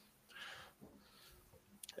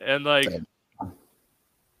 And like,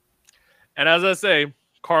 and as I say,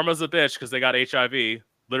 karma's a bitch because they got HIV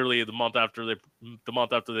literally the month after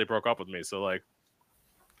they broke up with me. So like,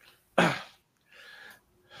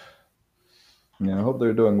 Yeah, I hope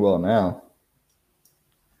they're doing well now.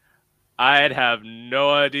 I'd have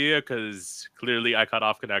no idea because clearly I cut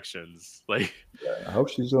off connections. Like, I hope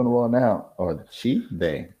she's doing well now. Or she,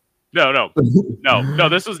 they. no, no, no, no.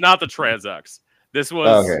 This was not the trans ex. This was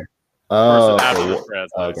Okay. the person Oh, after okay. the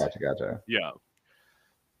trans Oh, ex. gotcha. Yeah.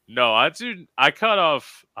 No, I cut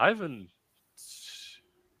off. I haven't.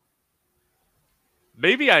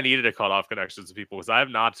 Maybe I needed to cut off connections to people because I have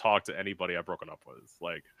not talked to anybody I've broken up with.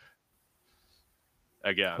 Like,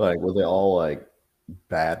 again. Like, were they all like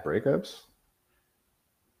bad breakups?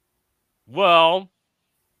 Well,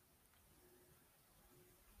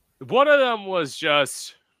 one of them was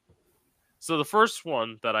just. So the first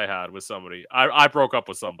one that I had with somebody, I broke up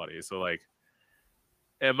with somebody. So, like,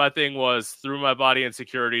 and my thing was through my body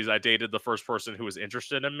insecurities, I dated the first person who was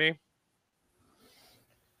interested in me,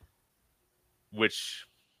 which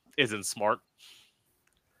isn't smart.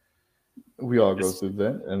 We all go It's, through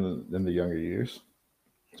that in the younger years,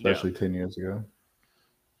 yeah. especially 10 years ago.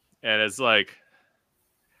 And it's like,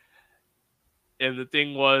 and the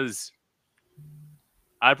thing was,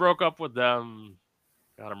 I broke up with them.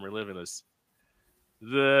 God, I'm reliving this.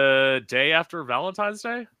 The day after Valentine's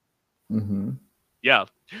Day? Mm-hmm. Yeah.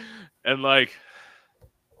 And like,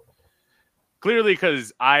 clearly,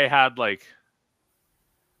 because I had like,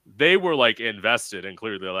 they were like invested, and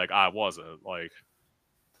clearly, like, I wasn't. Like,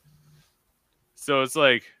 so it's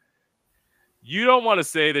like, you don't want to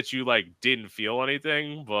say that you like didn't feel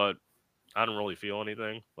anything, but I don't really feel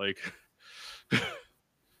anything. Like,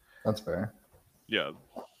 That's fair. yeah.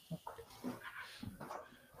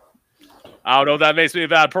 I don't know if that makes me a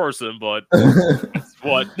bad person, but it's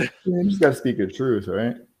what. You just gotta speak your truth,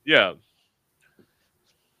 right? Yeah.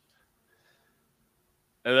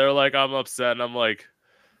 And they're like, I'm upset. And I'm like,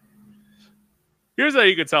 here's how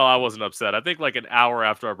you can tell I wasn't upset. I think like an hour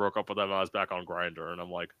after I broke up with them, I was back on Grindr. And I'm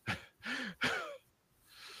like,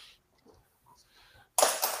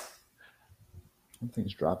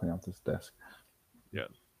 Something's dropping off this desk. yeah.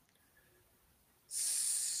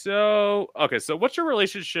 So, okay. So, what's your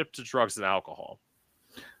relationship to drugs and alcohol?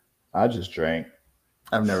 I just drank.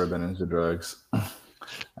 I've never been into drugs. I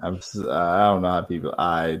don't know how people.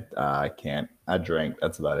 I can't. I drank.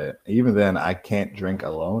 That's about it. Even then, I can't drink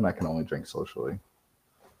alone. I can only drink socially.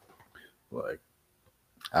 Like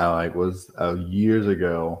I like was years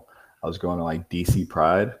ago. I was going to like DC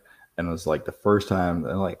Pride, and it was like the first time.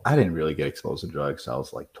 And like I didn't really get exposed to drugs. I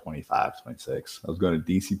was like 25, 26. I was going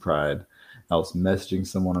to DC Pride. I was messaging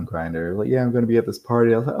someone on Grindr, like, yeah, I'm going to be at this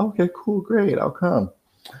party. I was like, okay, cool, great, I'll come.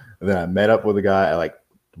 And then I met up with a guy at like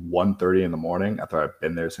 1:30 in the morning after I've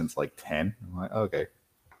been there since like 10. I'm like, okay,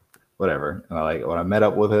 whatever. And I like when I met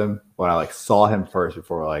up with him, when I like saw him first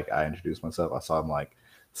before like I introduced myself, I saw him like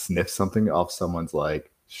sniff something off someone's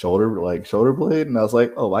shoulder blade, and I was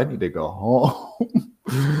like, oh, I need to go home.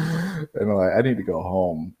 And like I need to go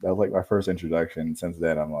home. That was like my first introduction. Since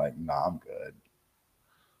then, I'm like, nah, I'm good.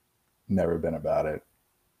 Never been about it.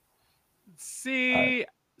 I See,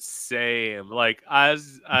 same. Like,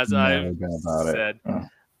 as never I've been about it. said,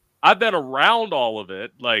 I've been around all of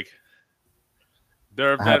it. Like,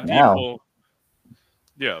 there have I have been now. people.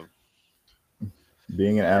 Yeah,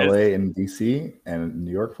 Being in it's LA and DC and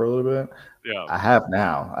New York for a little bit, yeah, I have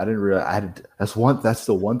now. I didn't realize I had that's one that's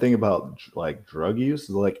the one thing about like drug use is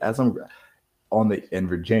like as I'm on the in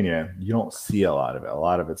Virginia, you don't see a lot of it. A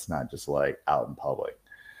lot of it's not just like out in public.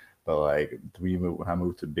 But like when I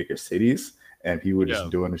moved to bigger cities and people were yeah.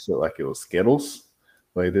 just doing this shit like it was Skittles.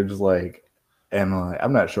 Like they're just like and like,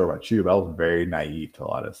 I'm not sure about you, but I was very naive to a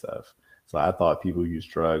lot of stuff. So I thought people who use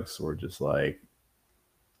drugs were just like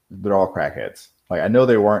they're all crackheads. Like I know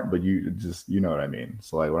they weren't, but you know what I mean.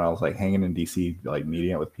 So like when I was like hanging in DC, like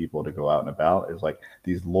meeting up with people to go out and about, it was like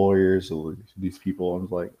these lawyers or these people. I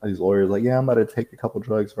was like these lawyers, like yeah, I'm about to take a couple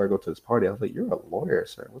drugs before I go to this party. I was like, you're a lawyer,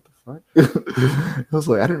 sir. What the fuck? I was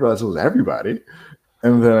like, I didn't realize it was everybody.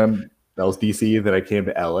 And then that was DC. Then I came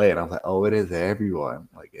to LA, and I was like, oh, it is everyone.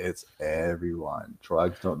 Like it's everyone.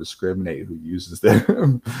 Drugs don't discriminate who uses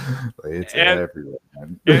them. Like, it's And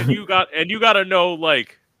everyone. you got to know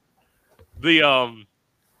like the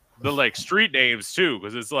like street names too,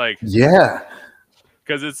 Yeah.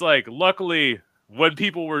 because it's like luckily when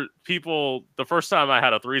people the first time I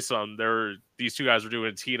had a threesome, these two guys were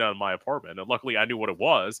doing Tina in my apartment, and luckily I knew what it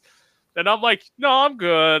was, and I'm like, no, I'm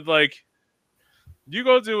good. Like, you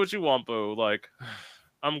go do what you want, boo. Like,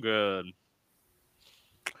 I'm good.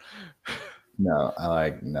 No, I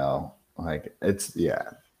like no. Like it's yeah.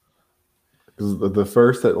 Because the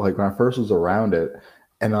first that like when I first was around it,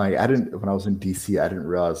 and like I didn't when I was in DC, I didn't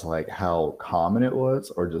realize like how common it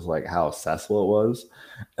was, or just like how accessible it was.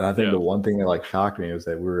 And I think Yeah, the one thing that like shocked me was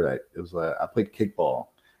that we were at it was I played kickball,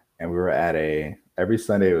 and we were at a every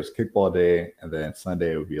Sunday it was kickball day, and then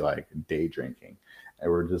Sunday it would be like day drinking.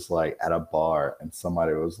 And we're just like at a bar, and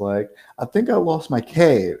somebody was like, "I think I lost my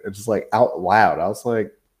K." It's just like out loud. I was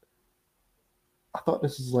like, I thought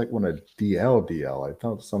this was like when a DL. I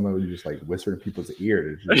thought someone was just like whispering in people's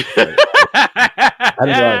ear. Just like I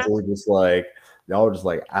didn't realize they were just like y'all were just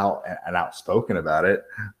like out and outspoken about it.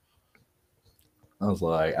 I was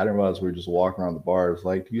like, I didn't realize we were just walking around the bar. It was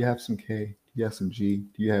like, do you have some K? Do you have some G?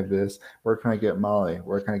 Do you have this? Where can I get Molly?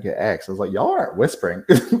 Where can I get X? I was like, y'all aren't whispering.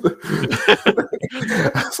 I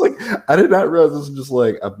was like, I did not realize this was just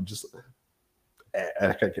like I'm just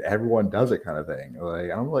everyone does it kind of thing.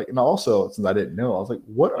 Like I'm like, and also since I didn't know, I was like,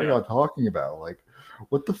 what are yeah. y'all talking about? Like,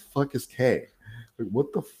 what the fuck is K? Like,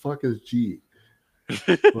 what the fuck is G?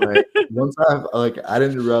 Like once I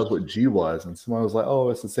didn't realize what G was, and someone was like, "Oh,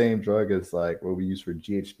 it's the same drug as like what we use for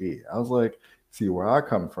GHB." I was like, "See where I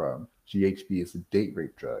come from? GHB is a date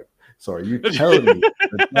rape drug. So are you telling me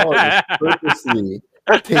that y'all are just purposely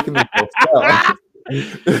taking the pills out?"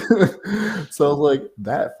 So I was like,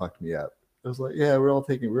 that fucked me up. I was like, "Yeah, we're all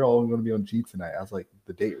going to be on G tonight." I was like,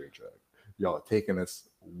 "The date rape drug. Y'all are taking this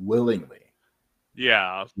willingly."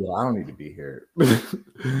 Yeah. Yeah, I don't need to be here. I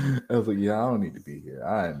was like, yeah, I don't need to be here.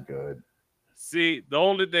 I am good. See, the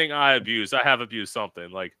only thing I have abused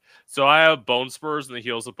something. Like, so I have bone spurs in the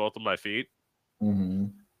heels of both of my feet. Mm-hmm.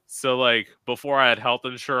 So, like, before I had health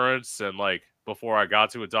insurance and, like, before I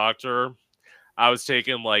got to a doctor, I was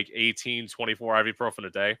taking, like, 18, 24 ibuprofen a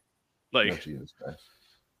day. No, Like, Jesus Christ.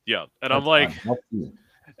 yeah. And I'm That's like, unhealthy.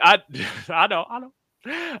 I, I know.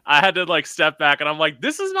 I had to, like, step back and I'm like,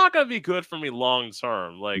 this is not going to be good for me long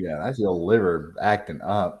term. Like, Yeah, that's your liver acting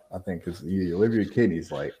up. I think because your liver, your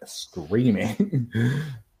kidneys like screaming.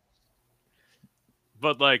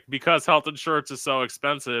 but, like, because health insurance is so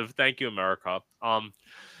expensive, thank you, America.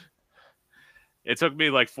 It took me,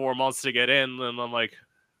 like, 4 months to get in. And I'm like,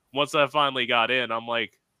 once I finally got in, I'm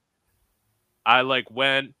like, I like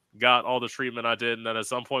went, got all the treatment I did, and then at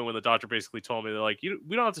some point when the doctor basically told me they're like,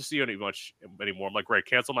 we don't have to see you any much anymore. I'm like, great,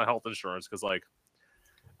 cancel my health insurance because like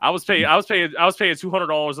I was paying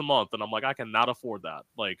 $200 a month, and I'm like, I cannot afford that.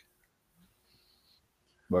 Like,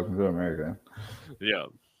 Welcome to America. yeah.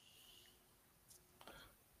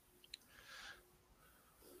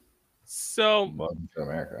 So Welcome to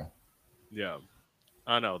America. yeah,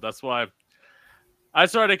 I know that's why I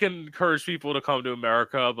started to encourage people to come to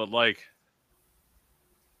America, but like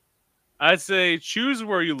I'd say choose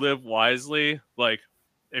where you live wisely. Like,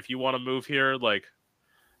 if you want to move here, like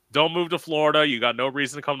don't move to Florida. You got no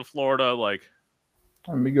reason to come to Florida. Like,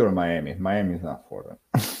 Let me go to Miami. Miami's not Florida.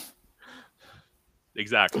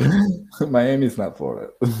 exactly. Miami's not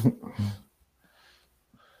Florida.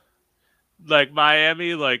 Like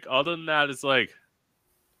Miami, like other than that, it's like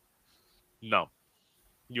no,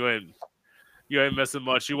 you ain't you ain't missing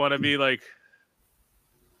much. You want to be like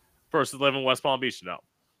person to live in West Palm Beach? No.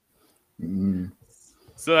 Mm,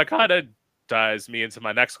 So that kind of ties me into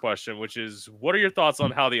my next question, which is, what are your thoughts on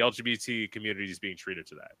how the LGBT community is being treated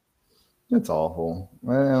today? It's awful.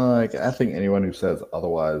 Well, like I think anyone who says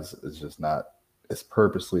otherwise is just not is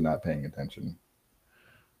purposely not paying attention.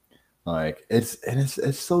 Like it's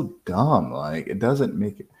so dumb. Like it doesn't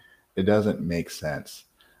make sense.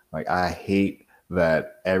 Like I hate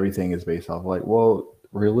that everything is based off like, well,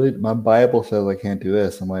 really my Bible says I can't do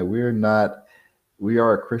this. I'm like, we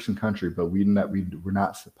are a Christian country, but we're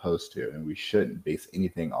not supposed to, and we shouldn't base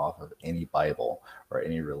anything off of any Bible or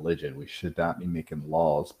any religion. We should not be making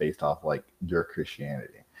laws based off like your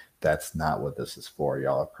Christianity. That's not what this is for.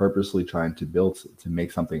 Y'all are purposely trying to build to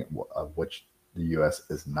make something of which the U.S.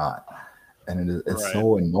 is not, and it's Right.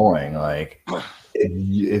 so annoying. Like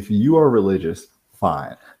if you are religious,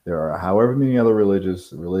 fine. There are however many other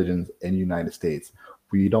religious religions in the United States.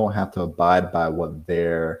 We don't have to abide by what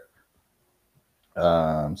their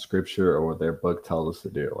scripture or what their book tells us to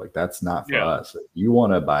do. Like that's not for Yeah. us. If you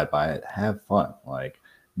want to abide by it, have fun. Like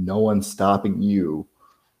no one's stopping you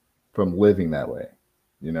from living that way,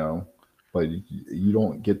 you know. But you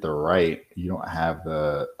don't get the right. You don't have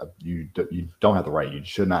the you don't have the right. You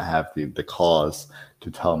should not have the cause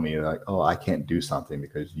to tell me like, oh, I can't do something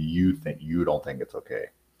because you don't think it's okay.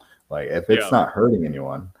 Like if it's Yeah. not hurting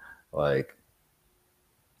anyone, like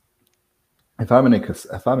if I'm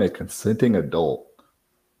a consenting adult,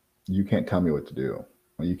 you can't tell me what to do.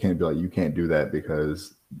 Well, you can't be like, you can't do that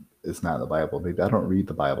because it's not in the Bible. Baby, I don't read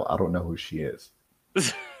the Bible. I don't know who she is.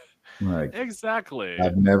 Like, Exactly.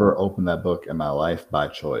 I've never opened that book in my life by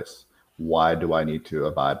choice. Why do I need to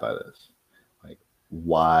abide by this? Like,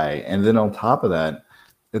 why? And then on top of that,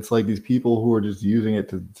 it's like these people who are just using it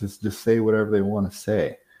to just say whatever they want to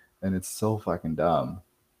say. And it's so fucking dumb.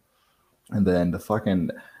 And then the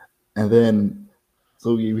fucking, and then,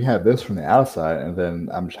 so we have this from the outside. And then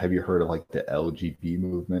have you heard of like the LGBT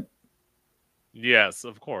movement? Yes,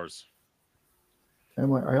 of course. And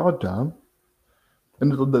I'm like, are y'all dumb?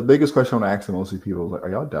 And the biggest question I want to ask mostly people is like, are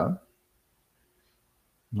y'all dumb?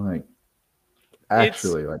 Like, It's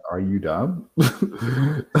actually, like, are you dumb?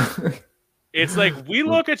 it's like we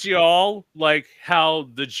look at y'all like how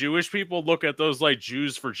the Jewish people look at those like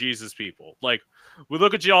Jews for Jesus people. Like we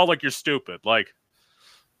look at y'all like you're stupid. Like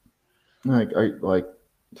like,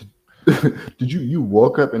 did you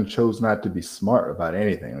woke up and chose not to be smart about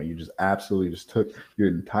anything? Like, you just absolutely just took your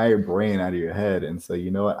entire brain out of your head and say,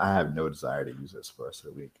 you know what, I have no desire to use this for the rest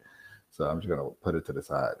of the week, so I'm just gonna put it to the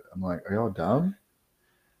side. I'm like, are y'all dumb?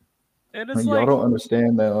 and Like, it's y'all like don't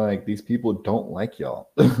understand that like these people don't like y'all.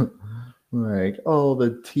 Like, oh,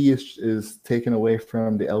 the T is taken away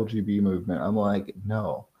from the LGB movement. I'm like,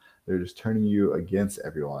 no, they're just turning you against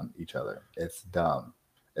everyone, each other. It's dumb.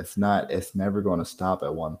 It's not. It's never going to stop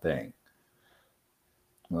at one thing.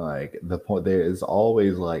 Like the point there is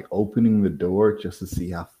always like opening the door just to see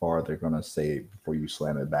how far they're going to say before you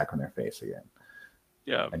slam it back on their face again.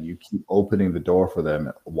 yeah. And you keep opening the door for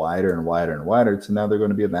them wider and wider and wider. So now they're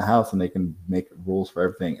going to be in the house and they can make rules for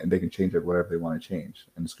everything and they can change it whatever they want to change.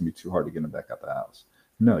 And it's going to be too hard to get them back out the house.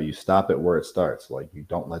 No, you stop it where it starts. Like you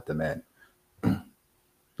don't let them in.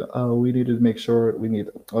 Oh, we need to make sure we need.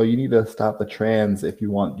 Oh, you need to stop the trans if you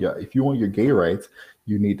want. Yeah, if you want your gay rights,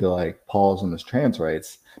 you need to like pause on this trans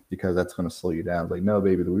rights because that's going to slow you down. Like, no,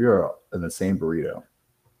 baby, we are in the same burrito.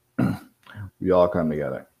 We all come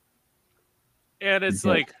together. And You it's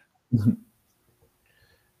can't. like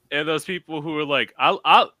and those people who are like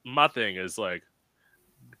I my thing is like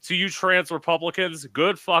to you trans Republicans,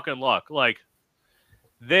 good fucking luck. Like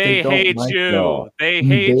They they don't hate like you. y'all. They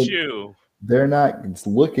hate They you. they're not just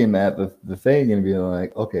looking at the thing and being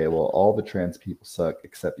like, okay, well, all the trans people suck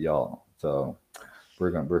except y'all. So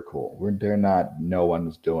we're cool. They're not. No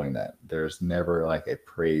one's doing that. There's never like a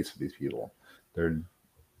praise for these people. They're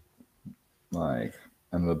like,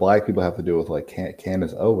 and the black people have to deal with like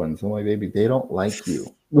Candace Owens. I'm like, baby, they don't like you.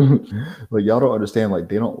 Like y'all don't understand. Like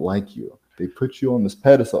they don't like you. They put you on this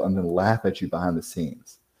pedestal and then laugh at you behind the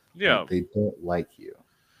scenes. Yeah. Like they don't like you.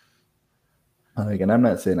 Like, and I'm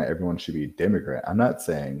not saying that everyone should be Democrat. I'm not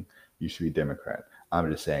saying you should be Democrat. I'm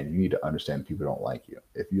just saying you need to understand people don't like you.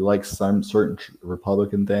 If you like some certain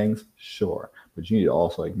Republican things, sure, but you need to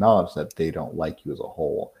also acknowledge that they don't like you as a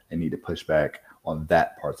whole and need to push back on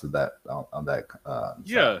that parts of that on that side.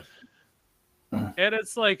 Yeah. And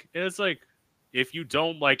it's like if you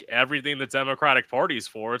don't like everything the Democratic Party's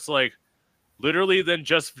for, it's like literally then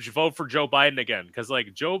just vote for Joe Biden again. Because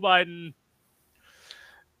like Joe Biden,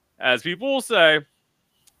 as people will say,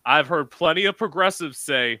 I've heard plenty of progressives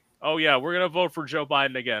say, "Oh yeah, we're gonna vote for Joe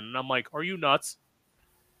Biden again," and I'm like, "Are you nuts?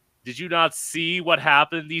 Did you not see what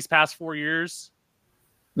happened these past 4 years?"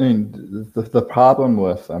 I mean, the problem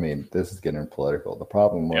with, I mean, this is getting political. The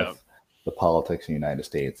problem Yeah, with the politics in the United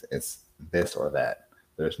States is this or that.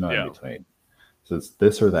 There's no in Yeah, between. So it's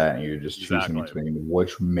this or that, and you're just choosing exactly. between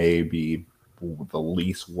which may be the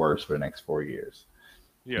least worst for the next 4 years.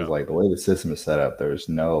 Because Yeah, like the way the system is set up, there's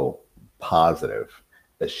no positive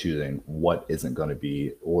that's choosing what isn't going to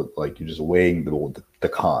be, or like you're just weighing the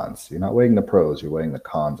cons. You're not weighing the pros. You're weighing the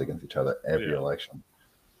cons against each other every yeah, election.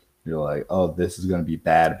 You're like, oh, this is going to be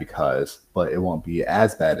bad because, but it won't be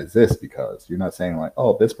as bad as this because. You're not saying like,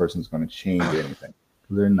 oh, this person's going to change anything.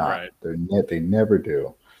 They're not. right. They never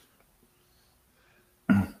do.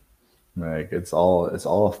 Like it's all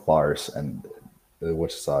a farce, and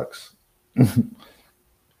which sucks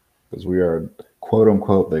because we are quote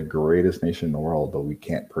unquote the greatest nation in the world, but we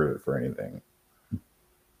can't prove it for anything.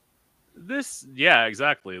 Yeah,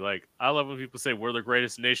 exactly. Like, I love when people say we're the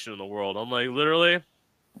greatest nation in the world. I'm like, literally,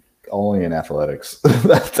 Only in athletics.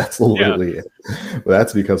 That's yeah. literally it. But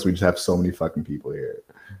that's because we just have so many fucking people here,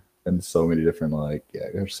 and so many different like yeah,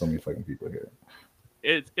 there's so many fucking people here.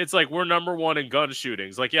 It's like we're number one in gun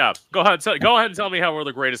shootings. Like, yeah, go ahead and tell me how we're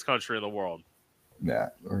the greatest country in the world. Yeah,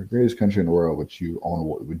 we're the greatest country in the world, which you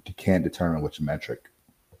own, you can't determine which metric.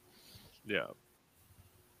 Yeah.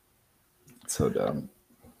 So dumb.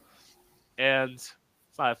 And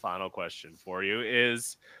my final question for you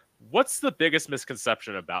is, what's the biggest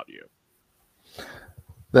misconception about you?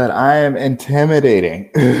 That I am intimidating.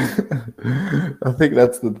 I think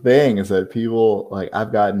that's the thing is that people like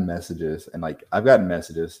I've gotten messages and like I've gotten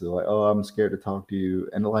messages they're like, oh, I'm scared to talk to you.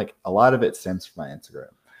 And like a lot of it stems from my Instagram.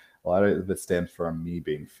 A lot of it stems from me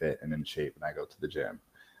being fit and in shape when I go to the gym.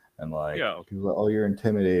 And like Yeah. people are like, oh, you're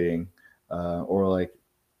intimidating. Or like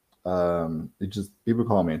it just people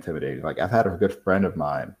call me intimidating. Like I've had a good friend of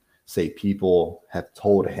mine say people have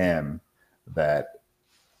told him that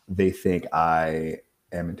they think I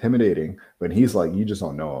am intimidating, but he's like, you just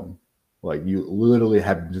don't know him. Like you literally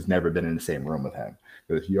have just never been in the same room with him.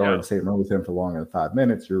 But if you are in Yeah. the same room with him for longer than 5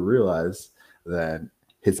 minutes, you realize that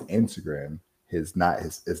his Instagram is not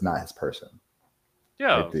his person.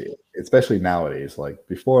 Yeah. Especially nowadays. Like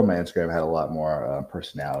before, my Instagram had a lot more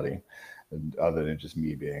personality, other than just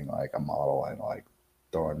me being like a model and like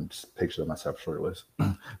throwing pictures of myself shirtless.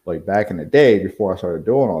 Like back in the day, before I started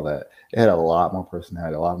doing all that, it had a lot more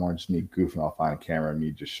personality, a lot more just me goofing off on camera,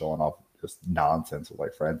 me just showing off just nonsense with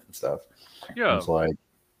like friends and stuff. And Yeah. it's like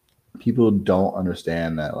people don't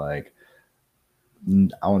understand that like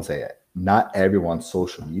I wouldn't say it. Not everyone's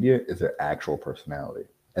social media is their actual personality,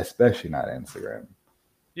 especially not Instagram.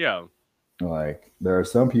 Yeah. Like there are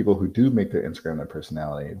some people who do make their Instagram their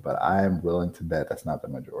personality, but I am willing to bet that's not the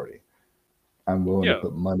majority. I'm willing to Yeah.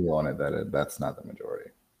 put money on it that that's not the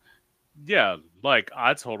majority. Yeah. Like,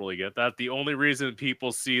 I totally get that. The only reason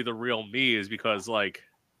people see the real me is because, like,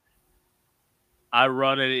 I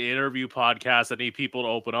run an interview podcast. I need people to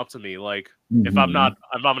open up to me. Like, Mm-hmm. if I'm not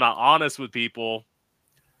honest with people,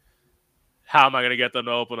 how am I gonna get them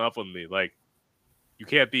to open up with me? Like, you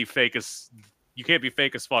can't be fake as you can't be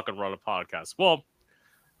fake as fuck and run a podcast. Well,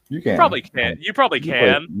 You you can. probably can. You probably You can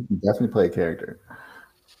play. can, You can definitely play a character.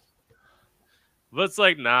 but it's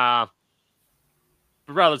like, nah.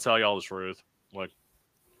 I'd rather tell y'all the truth. Like,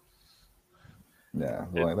 Yeah,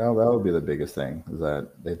 it, like that would be the biggest thing is that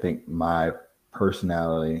they think my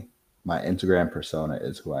personality, my Instagram persona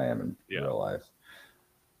is who I am in yeah, real life.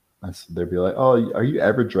 They'd be like, "Oh, are you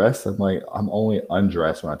ever dressed?" I'm like, "I'm only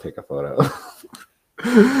undressed when I take a photo."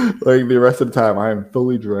 Like the rest of the time, I am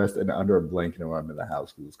fully dressed and under a blanket when I'm in the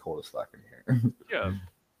house because it's cold as fuck in here. yeah.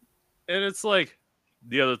 And it's like,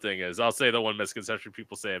 the other thing is, I'll say the one misconception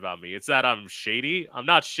people say about me. It's that I'm shady. I'm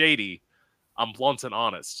not shady. I'm blunt and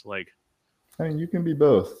honest. Like, I mean, you can be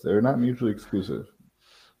both. They're not mutually exclusive.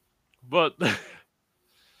 but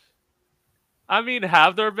I mean,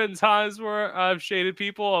 have there been times where I've shaded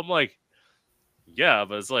people? I'm like, yeah,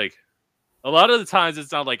 but it's like a lot of the times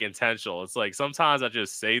it's not like intentional. It's like sometimes I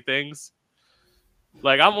just say things.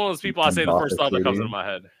 Like, I'm one of those people. I say the first Gossip thought that comes into shady. my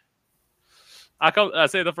head. I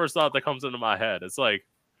say the first thought that comes into my head. It's like,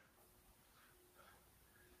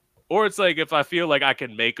 or it's like if I feel like I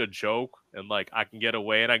can make a joke and like I can get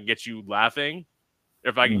away and I can get you laughing.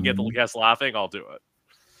 If I can get the Hmm. guest laughing, I'll do it.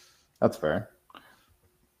 That's fair.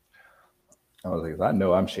 I was like, I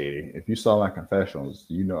know I'm shady. If you saw my confessionals,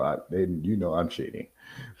 you know I'm shady.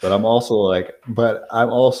 But I'm also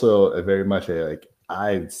a very much a like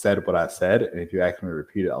I said what I said, and if you ask me to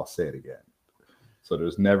repeat it, I'll say it again. So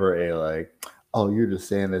there's never a like, oh, you're just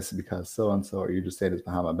saying this because so and so, or you're just saying this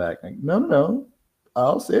behind my back. Like, no, no, no.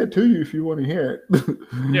 I'll say it to you if you want to hear it.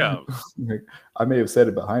 Yeah, Like, I may have said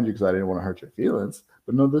it behind you because I didn't want to hurt your feelings,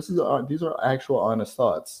 but no, these are actual honest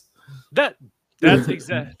thoughts. that that's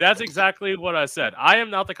exactly what I said. I am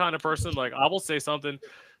not the kind of person like I will say something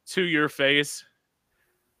to your face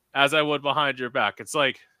as I would behind your back. It's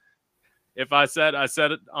like if I said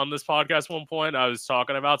it on this podcast one point, I was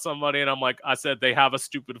talking about somebody and I'm like, I said they have a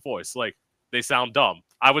stupid voice. Like they sound dumb.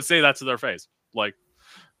 I would say that to their face. Like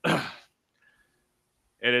and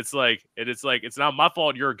it's like it's not my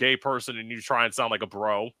fault you're a gay person and you try and sound like a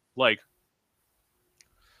bro. Like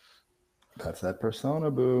That's that persona,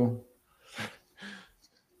 boo.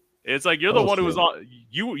 it's like you're the one who was on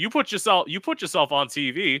you put yourself on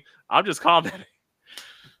TV. I'm just commenting.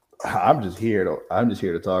 I'm just here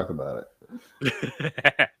to talk about it.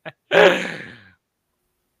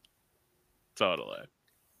 Totally.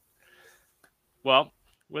 Well,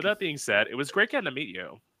 with that being said, it was great getting to meet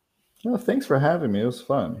you. No, thanks for having me. It was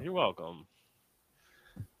fun. You're welcome.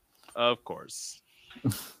 Of course.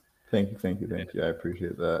 Thank you. I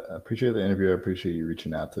appreciate that. I appreciate the interview. I appreciate you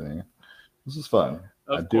reaching out to me. This is fun.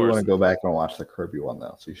 I do want to go back and watch the Kirby one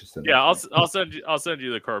though, so you should send. Yeah, I'll send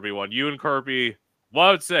you the Kirby one. You and Kirby. Well,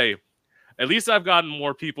 I would say, at least I've gotten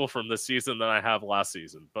more people from this season than I have last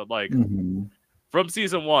season. But like from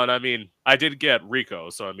season 1, I mean, I did get Rico,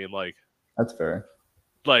 so I mean, like that's fair.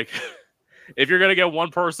 Like, if you're gonna get one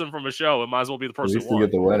person from a show, it might as well be the person at least who won.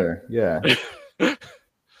 Get the winner. Yeah. I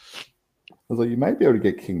was like, you might be able to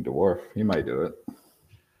get King Dwarf. He might do it.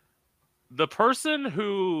 The person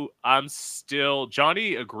who I'm still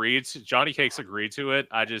Johnny Cakes agreed to it.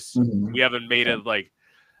 I just we haven't made it like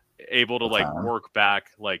able to like work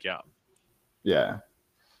back. Like yeah.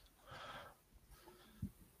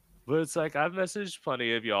 But it's like I've messaged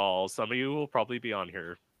plenty of y'all. Some of you will probably be on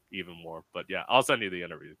here even more. But yeah, I'll send you the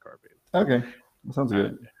interview, Kirby. Okay, that sounds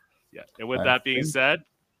good. Yeah, and with that being said,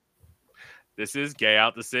 this is Gay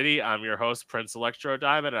Out the City. I'm your host, Prince Electro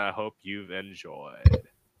Diamond, and I hope you've enjoyed.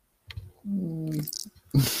 All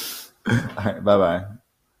right, bye-bye.